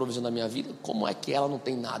de provisão da minha vida, como é que ela não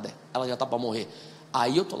tem nada? Ela já está para morrer.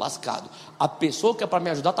 Aí eu estou lascado. A pessoa que é para me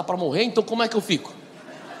ajudar está para morrer, então como é que eu fico?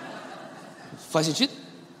 Faz sentido?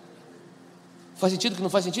 Faz sentido que não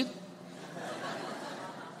faz sentido?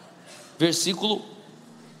 Versículo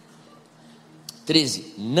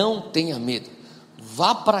 13: não tenha medo,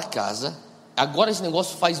 vá para casa. Agora esse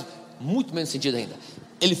negócio faz muito menos sentido ainda.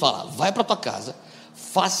 Ele fala: vai para tua casa,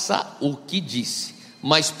 faça o que disse,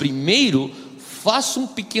 mas primeiro faça um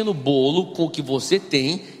pequeno bolo com o que você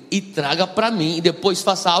tem e traga para mim, e depois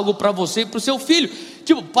faça algo para você e para o seu filho.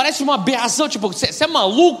 Tipo, parece uma aberração. Tipo, você é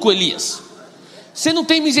maluco, Elias? Você não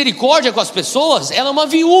tem misericórdia com as pessoas? Ela é uma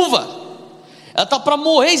viúva, ela está para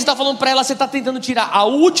morrer, você está falando para ela, você está tentando tirar a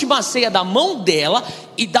última ceia da mão dela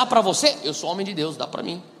e dá para você? Eu sou homem de Deus, dá para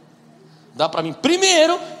mim. Dá para mim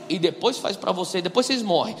primeiro e depois faz para você, depois vocês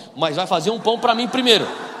morrem, mas vai fazer um pão para mim primeiro.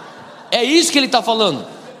 É isso que ele está falando.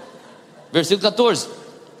 Versículo 14: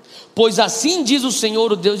 pois assim diz o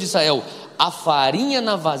Senhor, o Deus de Israel: a farinha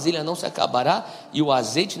na vasilha não se acabará e o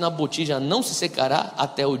azeite na botija não se secará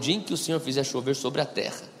até o dia em que o Senhor fizer chover sobre a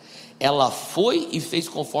terra. Ela foi e fez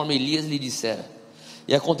conforme Elias lhe dissera.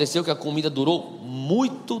 E aconteceu que a comida durou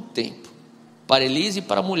muito tempo para Elias e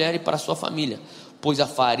para a mulher e para a sua família, pois a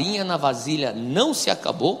farinha na vasilha não se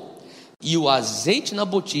acabou e o azeite na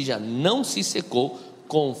botija não se secou,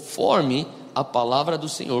 conforme a palavra do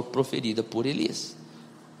Senhor proferida por Elias.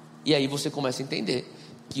 E aí você começa a entender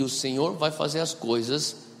que o Senhor vai fazer as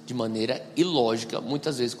coisas de maneira ilógica,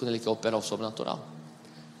 muitas vezes, quando Ele quer operar o sobrenatural.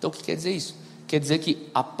 Então o que quer dizer isso? Quer dizer que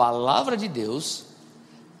a palavra de Deus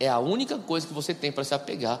é a única coisa que você tem para se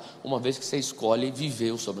apegar, uma vez que você escolhe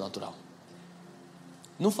viver o sobrenatural.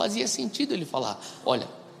 Não fazia sentido ele falar: olha,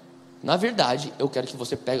 na verdade eu quero que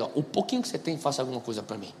você pegue o pouquinho que você tem e faça alguma coisa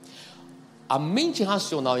para mim. A mente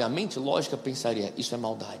racional e a mente lógica pensaria: isso é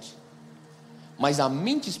maldade. Mas a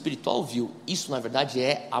mente espiritual viu: isso na verdade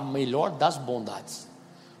é a melhor das bondades.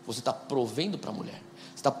 Você está provendo para a mulher,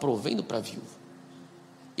 você está provendo para a viúva.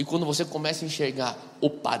 E quando você começa a enxergar o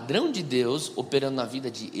padrão de Deus operando na vida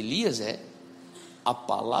de Elias, a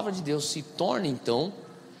palavra de Deus se torna então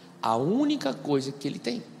a única coisa que ele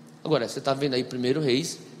tem. Agora, você está vendo aí 1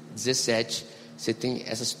 Reis 17, você tem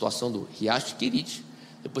essa situação do riacho de Querite,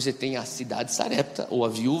 depois você tem a cidade de Sarepta, ou a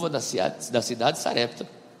viúva da cidade de Sarepta,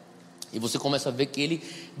 e você começa a ver que ele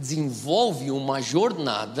desenvolve uma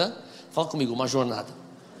jornada. Fala comigo, uma jornada.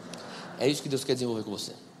 É isso que Deus quer desenvolver com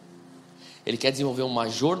você. Ele quer desenvolver uma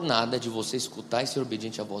jornada de você escutar e ser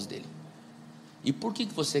obediente à voz dele. E por que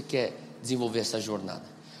você quer desenvolver essa jornada?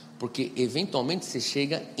 Porque eventualmente você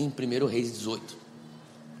chega em 1 Reis 18.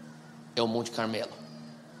 É o Monte Carmelo.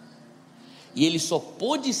 E ele só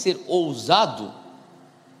pôde ser ousado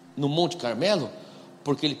no Monte Carmelo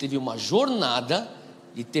porque ele teve uma jornada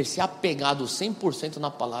de ter se apegado 100% na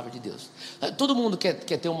palavra de Deus. Todo mundo quer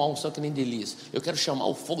ter uma unção que nem de Elias. Eu quero chamar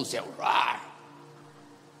o fogo do céu.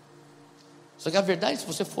 Só que a verdade, se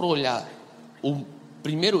você for olhar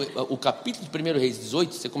o capítulo de 1 Reis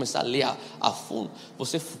 18, você começar a ler a fundo,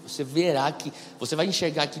 você verá que, você vai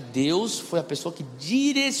enxergar que Deus foi a pessoa que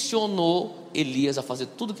direcionou Elias a fazer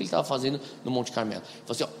tudo o que ele estava fazendo no Monte Carmelo. Ele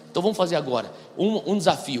falou assim, então vamos fazer agora um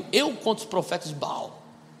desafio, eu contra os profetas de Baal.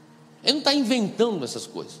 Ele não está inventando essas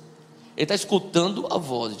coisas, ele está escutando a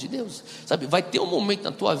voz de Deus, sabe? Vai ter um momento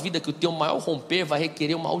na tua vida que o teu maior romper vai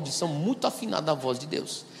requerer uma audição muito afinada da voz de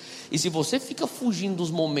Deus. E se você fica fugindo dos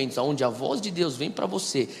momentos onde a voz de Deus vem para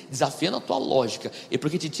você, desafiando a tua lógica, e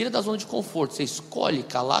porque te tira da zona de conforto, você escolhe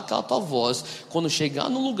calar aquela tua voz, quando chegar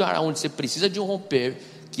no lugar onde você precisa de um romper,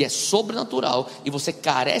 que é sobrenatural, e você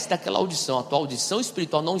carece daquela audição, a tua audição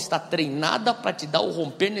espiritual não está treinada para te dar o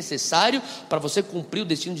romper necessário para você cumprir o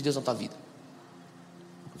destino de Deus na tua vida.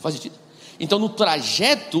 Faz sentido? Então no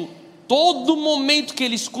trajeto, todo momento que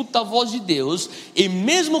ele escuta a voz de Deus, e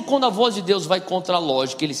mesmo quando a voz de Deus vai contra a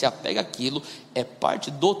lógica, ele se apega àquilo, é parte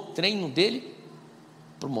do treino dele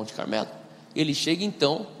para o Monte Carmelo. Ele chega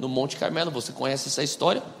então no Monte Carmelo, você conhece essa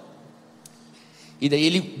história, e daí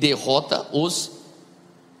ele derrota os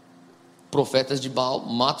profetas de Baal,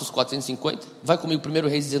 mata os 450. Vai comigo, 1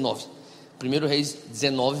 Reis 19. 1 Reis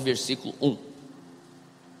 19, versículo 1.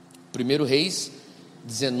 1 Reis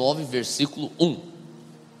 19, versículo 1.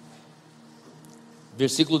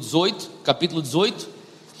 Versículo 18, capítulo 18,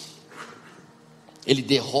 ele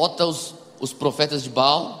derrota os profetas de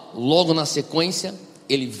Baal. Logo na sequência,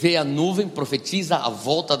 ele vê a nuvem, profetiza a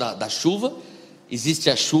volta da chuva. Existe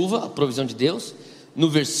a chuva, a provisão de Deus. No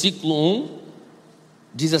versículo 1,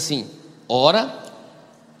 diz assim, ora,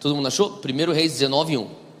 todo mundo achou? 1 Reis 19, 1.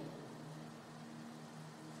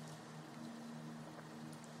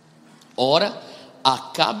 Ora,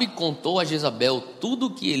 Acabe contou a Jezabel tudo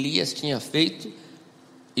o que Elias tinha feito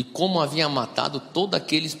e como havia matado todos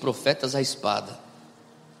aqueles profetas à espada.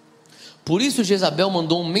 Por isso Jezabel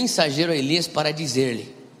mandou um mensageiro a Elias para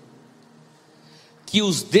dizer-lhe, que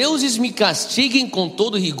os deuses me castiguem com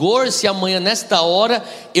todo rigor, se amanhã nesta hora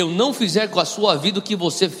eu não fizer com a sua vida o que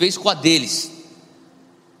você fez com a deles.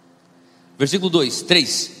 Versículo 2,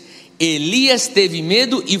 3. Elias teve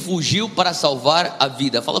medo e fugiu para salvar a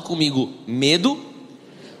vida. Fala comigo, medo.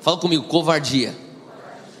 Fala comigo, covardia.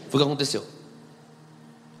 Foi o que aconteceu.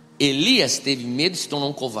 Elias teve medo e se tornou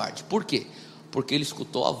um covarde. Por quê? Porque ele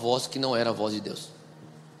escutou a voz que não era a voz de Deus.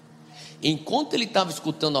 Enquanto ele estava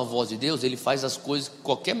escutando a voz de Deus, ele faz as coisas que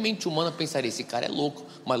qualquer mente humana pensaria, esse cara é louco,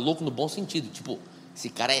 mas louco no bom sentido, tipo, esse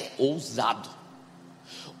cara é ousado.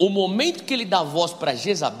 O momento que ele dá voz para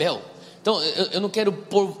Jezabel, então eu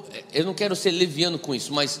não quero ser leviano com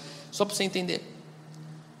isso, mas só para você entender,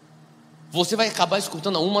 você vai acabar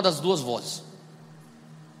escutando uma das duas vozes.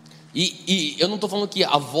 E eu não estou falando que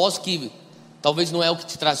a voz que talvez não é o que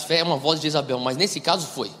te traz fé é uma voz de Jezabel, mas nesse caso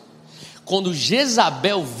foi. Quando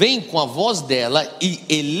Jezabel vem com a voz dela e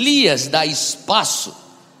Elias dá espaço,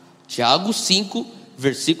 Tiago 5,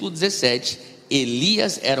 versículo 17,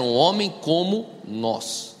 Elias era um homem como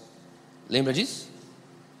nós. Lembra disso?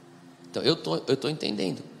 Então eu estou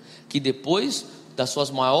entendendo que depois das suas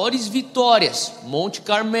maiores vitórias, Monte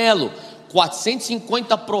Carmelo,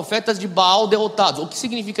 450 profetas de Baal derrotados. O que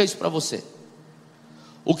significa isso para você?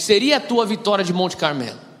 O que seria a tua vitória de Monte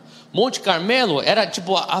Carmelo? Monte Carmelo era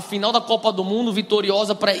tipo a final da Copa do Mundo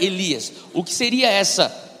vitoriosa para Elias. O que seria essa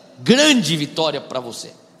grande vitória para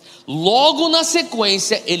você? Logo na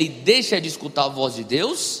sequência, ele deixa de escutar a voz de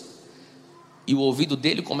Deus e o ouvido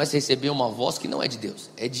dele começa a receber uma voz que não é de Deus,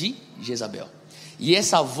 é de Jezabel. E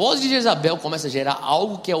essa voz de Jezabel começa a gerar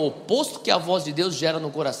algo que é o oposto que a voz de Deus gera no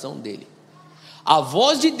coração dele. A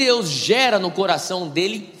voz de Deus gera no coração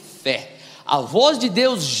dele fé. A voz de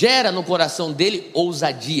Deus gera no coração dele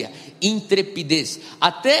ousadia, intrepidez,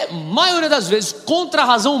 até maioria das vezes contra a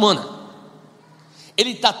razão humana.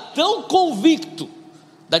 Ele está tão convicto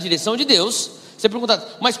da direção de Deus. Você pergunta,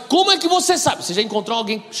 mas como é que você sabe? Você já encontrou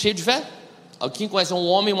alguém cheio de fé? Alguém conhece um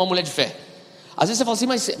homem e uma mulher de fé? Às vezes você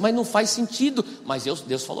fala assim, mas não faz sentido. Mas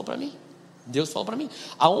Deus falou para mim. Deus falou para mim.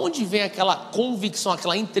 Aonde vem aquela convicção,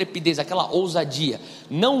 aquela intrepidez, aquela ousadia?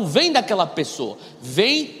 Não vem daquela pessoa,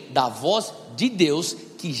 vem da voz de Deus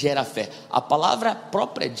que gera fé. A palavra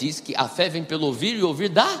própria diz que a fé vem pelo ouvir e ouvir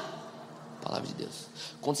da palavra de Deus.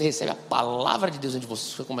 Quando você recebe a palavra de Deus, onde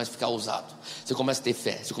você começa a ficar ousado, você começa a ter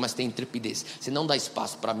fé, você começa a ter intrepidez. Você não dá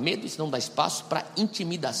espaço para medo e você não dá espaço para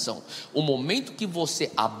intimidação. O momento que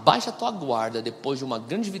você abaixa a tua guarda depois de uma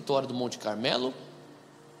grande vitória do Monte Carmelo,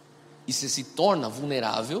 e você se torna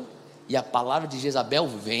vulnerável, e a palavra de Jezabel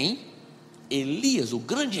vem, Elias, o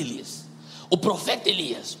grande Elias, o profeta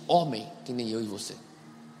Elias, homem que nem eu e você,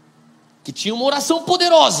 que tinha uma oração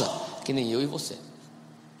poderosa, que nem eu e você,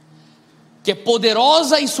 que é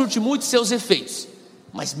poderosa e surte muito seus efeitos.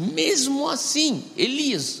 Mas mesmo assim,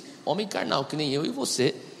 Elias, homem carnal que nem eu e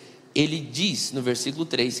você, ele diz no versículo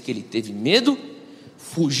 3 que ele teve medo,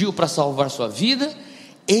 fugiu para salvar sua vida.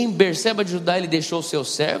 Em Berseba de Judá ele deixou o seu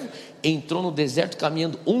servo, entrou no deserto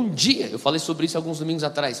caminhando um dia. Eu falei sobre isso alguns domingos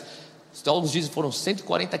atrás. Alguns dizem que foram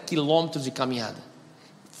 140 quilômetros de caminhada,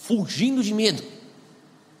 fugindo de medo.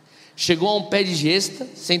 Chegou a um pé de gesta,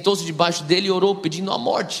 sentou-se debaixo dele e orou pedindo a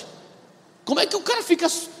morte. Como é que o cara fica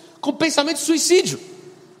com pensamento de suicídio?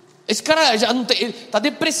 Esse cara já não tem, ele está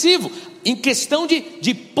depressivo. Em questão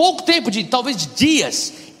de pouco tempo, talvez de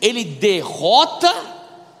dias, ele derrota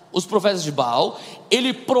os profetas de Baal.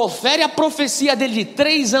 Ele profere a profecia dele de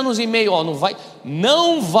 3 anos e meio.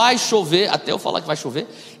 Não vai chover, até eu falar que vai chover.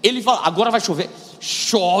 Ele fala, agora vai chover.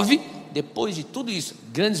 Chove. Depois de tudo isso,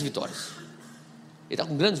 grandes vitórias. Ele está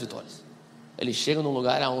com grandes vitórias. Ele chega num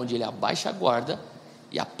lugar onde ele abaixa a guarda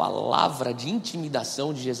e a palavra de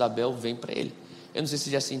intimidação de Jezabel vem para ele. Eu não sei se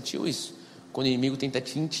você já sentiu isso. Quando o inimigo tenta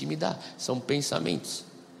te intimidar, são pensamentos.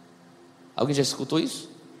 Alguém já escutou isso?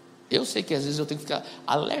 Eu sei que às vezes eu tenho que ficar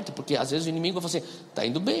alerta, porque às vezes o inimigo vai falar assim, está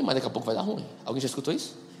indo bem, mas daqui a pouco vai dar ruim. Alguém já escutou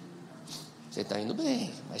isso? Você está indo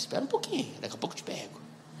bem, mas espera um pouquinho, daqui a pouco eu te pego.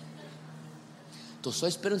 Estou só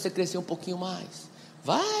esperando você crescer um pouquinho mais.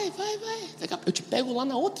 Vai, daqui a pouco eu te pego lá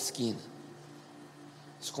na outra esquina.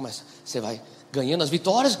 Você começa, você vai ganhando as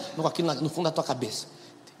vitórias, aqui no fundo da tua cabeça.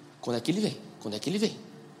 Quando é que ele vem? Quando é que ele vem?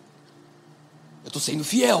 Eu estou sendo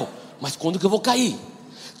fiel, mas quando que eu vou cair?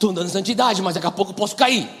 Estou andando em santidade, mas daqui a pouco eu posso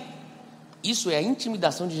cair. Isso é a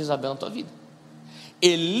intimidação de Jezabel na tua vida.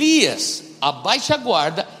 Elias abaixa a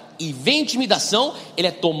guarda e vem intimidação. Ele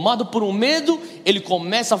é tomado por um medo. Ele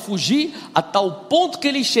começa a fugir a tal ponto que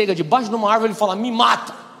ele chega debaixo de uma árvore e fala, me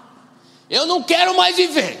mata, eu não quero mais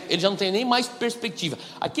viver. Ele já não tem nem mais perspectiva.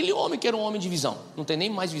 Aquele homem que era um homem de visão, não tem nem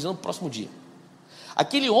mais visão do próximo dia.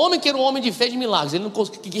 Aquele homem que era um homem de fé de milagres, ele não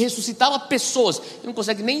que ressuscitava pessoas, ele não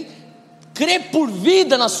consegue nem crer por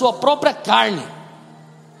vida na sua própria carne.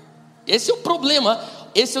 Esse é o problema,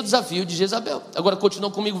 esse é o desafio de Jezabel. Agora continua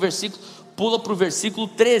comigo o versículo, pula para o versículo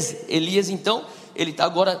 13. Elias então, ele está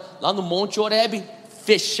agora lá no Monte Horebe,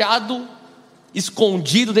 fechado,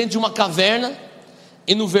 escondido dentro de uma caverna.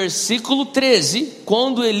 E no versículo 13,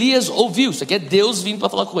 quando Elias ouviu, isso aqui é Deus vindo para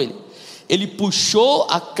falar com ele, ele puxou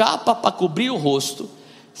a capa para cobrir o rosto,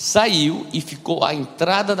 saiu e ficou à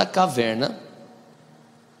entrada da caverna.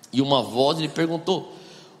 E uma voz lhe perguntou,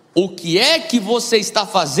 o que é que você está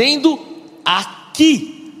fazendo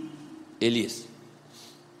aqui, Elias?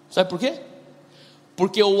 Sabe por quê?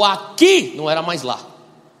 Porque o aqui não era mais lá.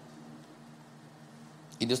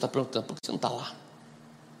 E Deus está perguntando, por que você não está lá?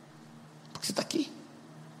 Por que você está aqui?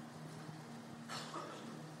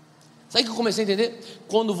 Sabe o que eu comecei a entender?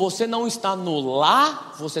 Quando você não está no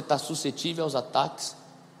lá, você está suscetível aos ataques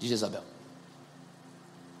de Jezabel.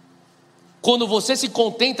 Quando você se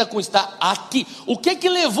contenta com estar aqui, o que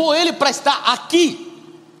levou ele para estar aqui?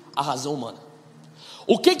 A razão humana.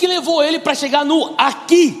 O que levou ele para chegar no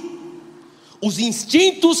aqui? Os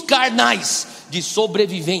instintos carnais de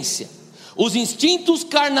sobrevivência, os instintos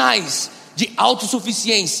carnais de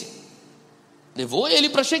autossuficiência, levou ele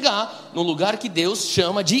para chegar no lugar que Deus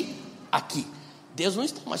chama de aqui. Deus não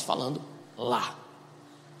está mais falando lá.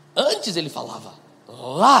 Antes ele falava,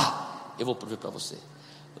 lá eu vou prover para você,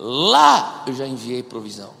 lá eu já enviei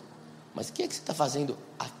provisão. Mas o que é que você está fazendo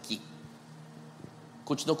aqui?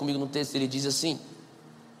 Continua comigo no texto, ele diz assim,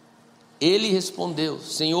 ele respondeu,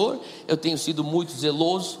 Senhor, eu tenho sido muito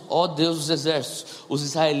zeloso, ó Deus dos exércitos. Os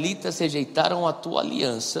israelitas rejeitaram a tua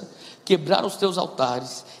aliança, quebraram os teus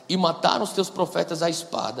altares e mataram os teus profetas à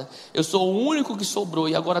espada. Eu sou o único que sobrou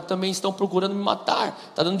e agora também estão procurando me matar.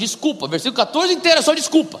 Está dando desculpa, versículo 14 inteiro é só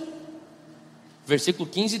desculpa. Versículo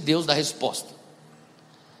 15, Deus dá resposta.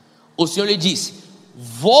 O Senhor lhe disse,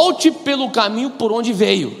 volte pelo caminho por onde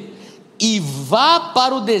veio e vá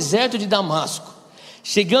para o deserto de Damasco.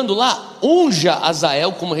 Chegando lá, unja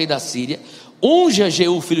Azael como rei da Síria, unja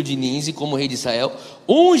Jeú filho de Ninzi como rei de Israel,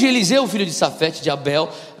 unja Eliseu filho de Safete de Abel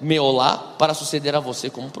Meolá para suceder a você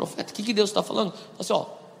como profeta. O que Deus está falando? Assim, ó,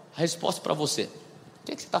 a resposta para você. O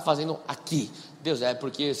que você está fazendo aqui? Deus, é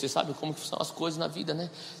porque você sabe como que são as coisas na vida, né?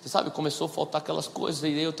 Você sabe, começou a faltar aquelas coisas,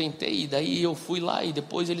 e eu tentei, e daí eu fui lá, e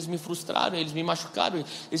depois eles me frustraram, eles me machucaram,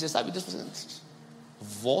 e você sabe, Deus fazendo,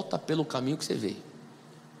 volta pelo caminho que você veio.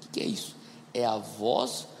 O que é isso? É a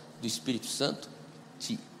voz do Espírito Santo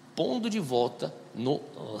te pondo de volta no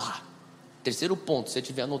lá. Terceiro ponto, se você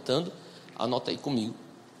estiver anotando, anota aí comigo.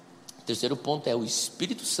 Terceiro ponto é o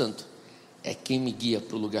Espírito Santo é quem me guia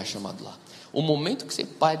para o lugar chamado lá. O momento que você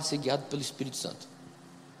para de ser guiado pelo Espírito Santo,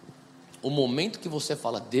 o momento que você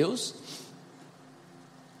fala, Deus,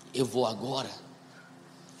 eu vou agora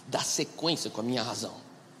dar sequência com a minha razão.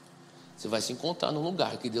 Você vai se encontrar num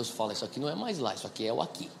lugar que Deus fala, isso aqui não é mais lá, isso aqui é o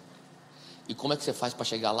aqui. E como é que você faz para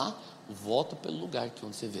chegar lá? Volta pelo lugar que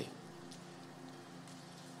onde você veio.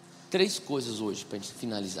 3 coisas hoje para a gente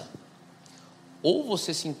finalizar. Ou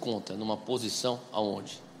você se encontra numa posição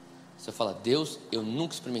aonde você fala, Deus, eu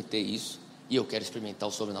nunca experimentei isso e eu quero experimentar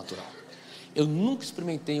o sobrenatural. Eu nunca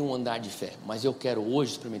experimentei um andar de fé, mas eu quero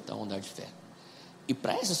hoje experimentar um andar de fé. E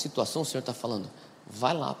para essa situação o Senhor está falando,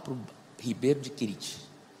 vai lá para o Ribeiro de Quirite.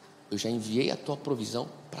 Eu já enviei a tua provisão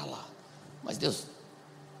para lá. Mas Deus,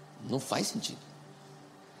 não faz sentido.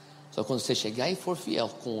 Só quando você chegar e for fiel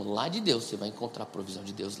com o lá de Deus, você vai encontrar a provisão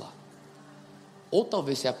de Deus lá. Ou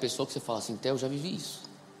talvez você é a pessoa que você fala assim, eu já vivi isso,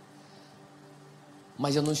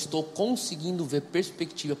 mas eu não estou conseguindo ver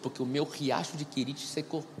perspectiva, porque o meu riacho de Quirite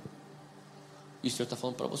secou. E o Senhor está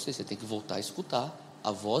falando para você, você tem que voltar a escutar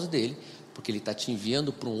a voz dele, porque ele está te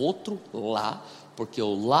enviando para um outro lá, porque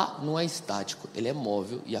o lá não é estático, ele é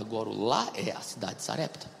móvel, e agora o lá é a cidade de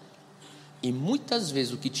Sarepta. E muitas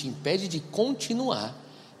vezes o que te impede de continuar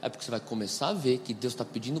é porque você vai começar a ver que Deus está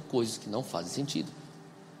pedindo coisas que não fazem sentido,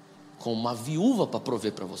 como uma viúva para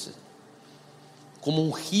prover para você, como um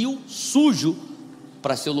rio sujo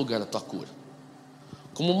para ser o lugar da tua cura,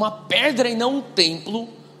 como uma pedra e não um templo,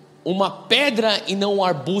 uma pedra e não um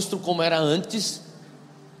arbusto como era antes,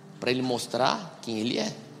 para ele mostrar quem ele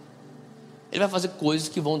é. Ele vai fazer coisas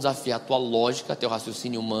que vão desafiar a tua lógica, teu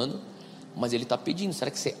raciocínio humano, mas ele está pedindo, será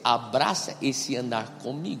que você abraça esse andar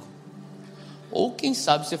comigo? Ou quem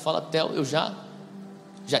sabe você fala, Theo, eu já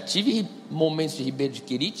tive momentos de Ribeiro de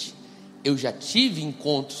Quirite, eu já tive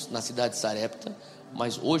encontros na cidade de Sarepta,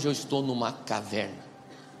 mas hoje eu estou numa caverna.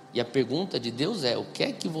 E a pergunta de Deus é, o que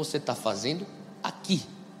é que você está fazendo aqui?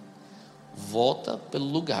 Volta pelo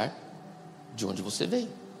lugar de onde você veio.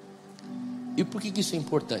 E por que isso é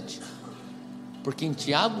importante? Porque em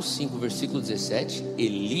Tiago 5, versículo 17,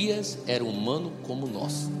 Elias era humano como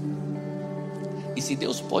nós. E se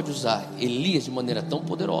Deus pode usar Elias de maneira tão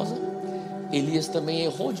poderosa, Elias também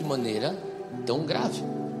errou de maneira tão grave.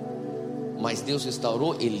 Mas Deus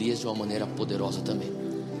restaurou Elias de uma maneira poderosa também.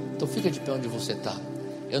 Então fica de pé onde você está.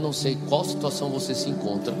 Eu não sei qual situação você se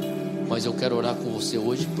encontra, mas eu quero orar com você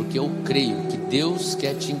hoje, porque eu creio que Deus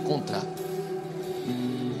quer te encontrar,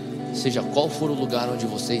 seja qual for o lugar onde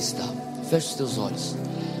você está. Feche os teus olhos.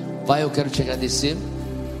 Pai, eu quero te agradecer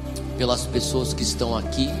pelas pessoas que estão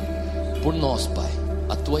aqui, por nós, Pai,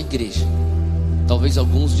 a tua igreja. Talvez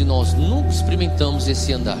alguns de nós nunca experimentamos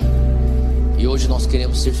esse andar, e hoje nós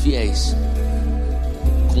queremos ser fiéis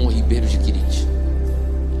com o Ribeiro de Quirite.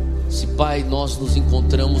 Se, Pai, nós nos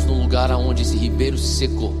encontramos num lugar onde esse ribeiro se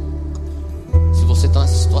secou, se você está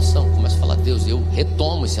nessa situação, comece a falar, Deus, eu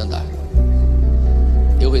retomo esse andar.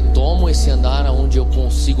 Eu retomo esse andar onde eu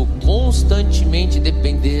consigo constantemente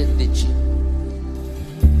depender de Ti.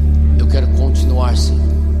 Eu quero continuar, Senhor.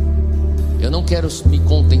 Eu não quero me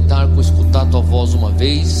contentar com escutar a Tua voz uma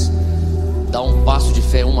vez, dar um passo de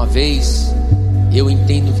fé uma vez. Eu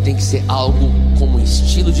entendo que tem que ser algo como um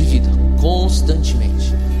estilo de vida,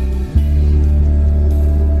 constantemente.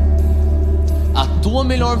 A tua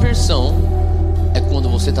melhor versão é quando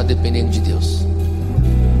você está dependendo de Deus.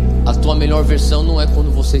 A tua melhor versão não é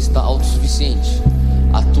quando você está autossuficiente.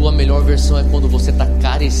 A tua melhor versão é quando você está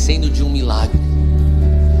carecendo de um milagre.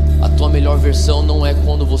 A tua melhor versão não é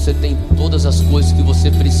quando você tem todas as coisas que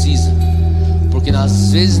você precisa, porque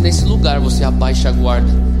às vezes nesse lugar você abaixa a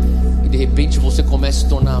guarda e de repente você começa a se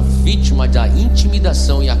tornar vítima da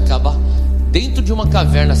intimidação e acaba dentro de uma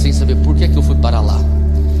caverna sem saber por que eu fui para lá.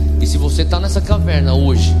 E se você está nessa caverna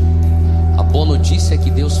hoje, a boa notícia é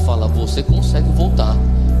que Deus fala, você consegue voltar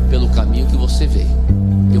pelo caminho que você veio.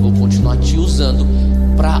 Eu vou continuar te usando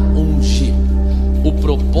para ungir. O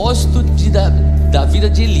propósito da vida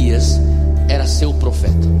de Elias era ser o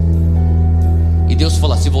profeta. E Deus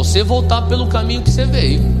fala, se você voltar pelo caminho que você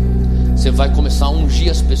veio, você vai começar a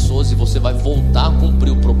ungir as pessoas e você vai voltar a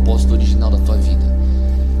cumprir o propósito original da tua vida.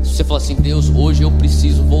 Se você fala assim, Deus, hoje eu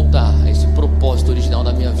preciso voltar a esse propósito original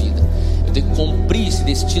da minha vida, eu tenho que cumprir esse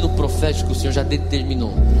destino profético que o Senhor já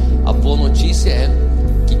determinou. A boa notícia é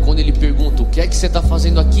que quando Ele pergunta, o que é que você está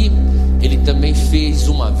fazendo aqui? Ele também fez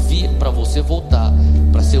uma via para você voltar,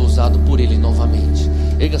 para ser usado por Ele novamente.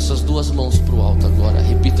 Erga suas duas mãos para o alto agora,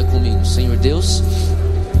 repita comigo, Senhor Deus,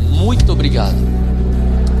 muito obrigado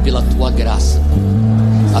pela tua graça.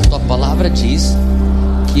 A tua palavra diz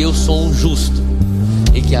que eu sou um justo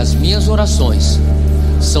e que as minhas orações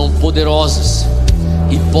são poderosas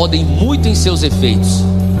e podem muito em seus efeitos.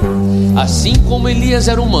 Assim como Elias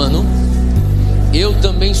era humano, eu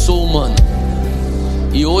também sou humano.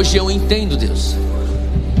 E hoje eu entendo, Deus,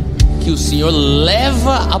 que o Senhor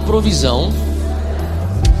leva a provisão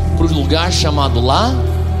para o lugar chamado lá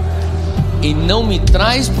e não me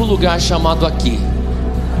traz para o lugar chamado aqui.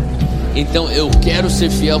 Então eu quero ser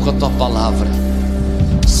fiel com a tua palavra.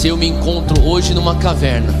 Se eu me encontro hoje numa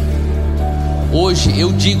caverna, hoje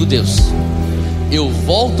eu digo, Deus, eu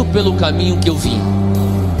volto pelo caminho que eu vim,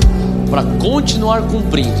 para continuar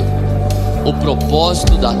cumprindo o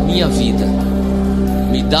propósito da minha vida.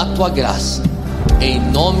 Me dá a tua graça, em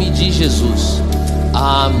nome de Jesus.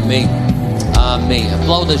 Amém. Amém.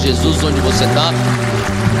 Aplauda Jesus onde você está.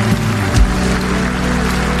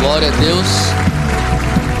 Glória a Deus.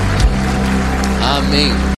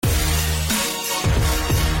 Amém.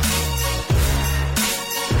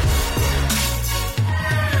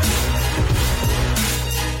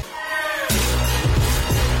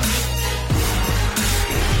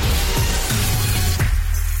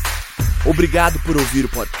 Obrigado por ouvir o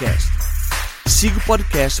podcast. Siga o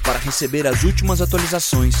podcast para receber as últimas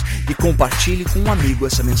atualizações e compartilhe com um amigo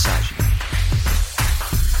essa mensagem.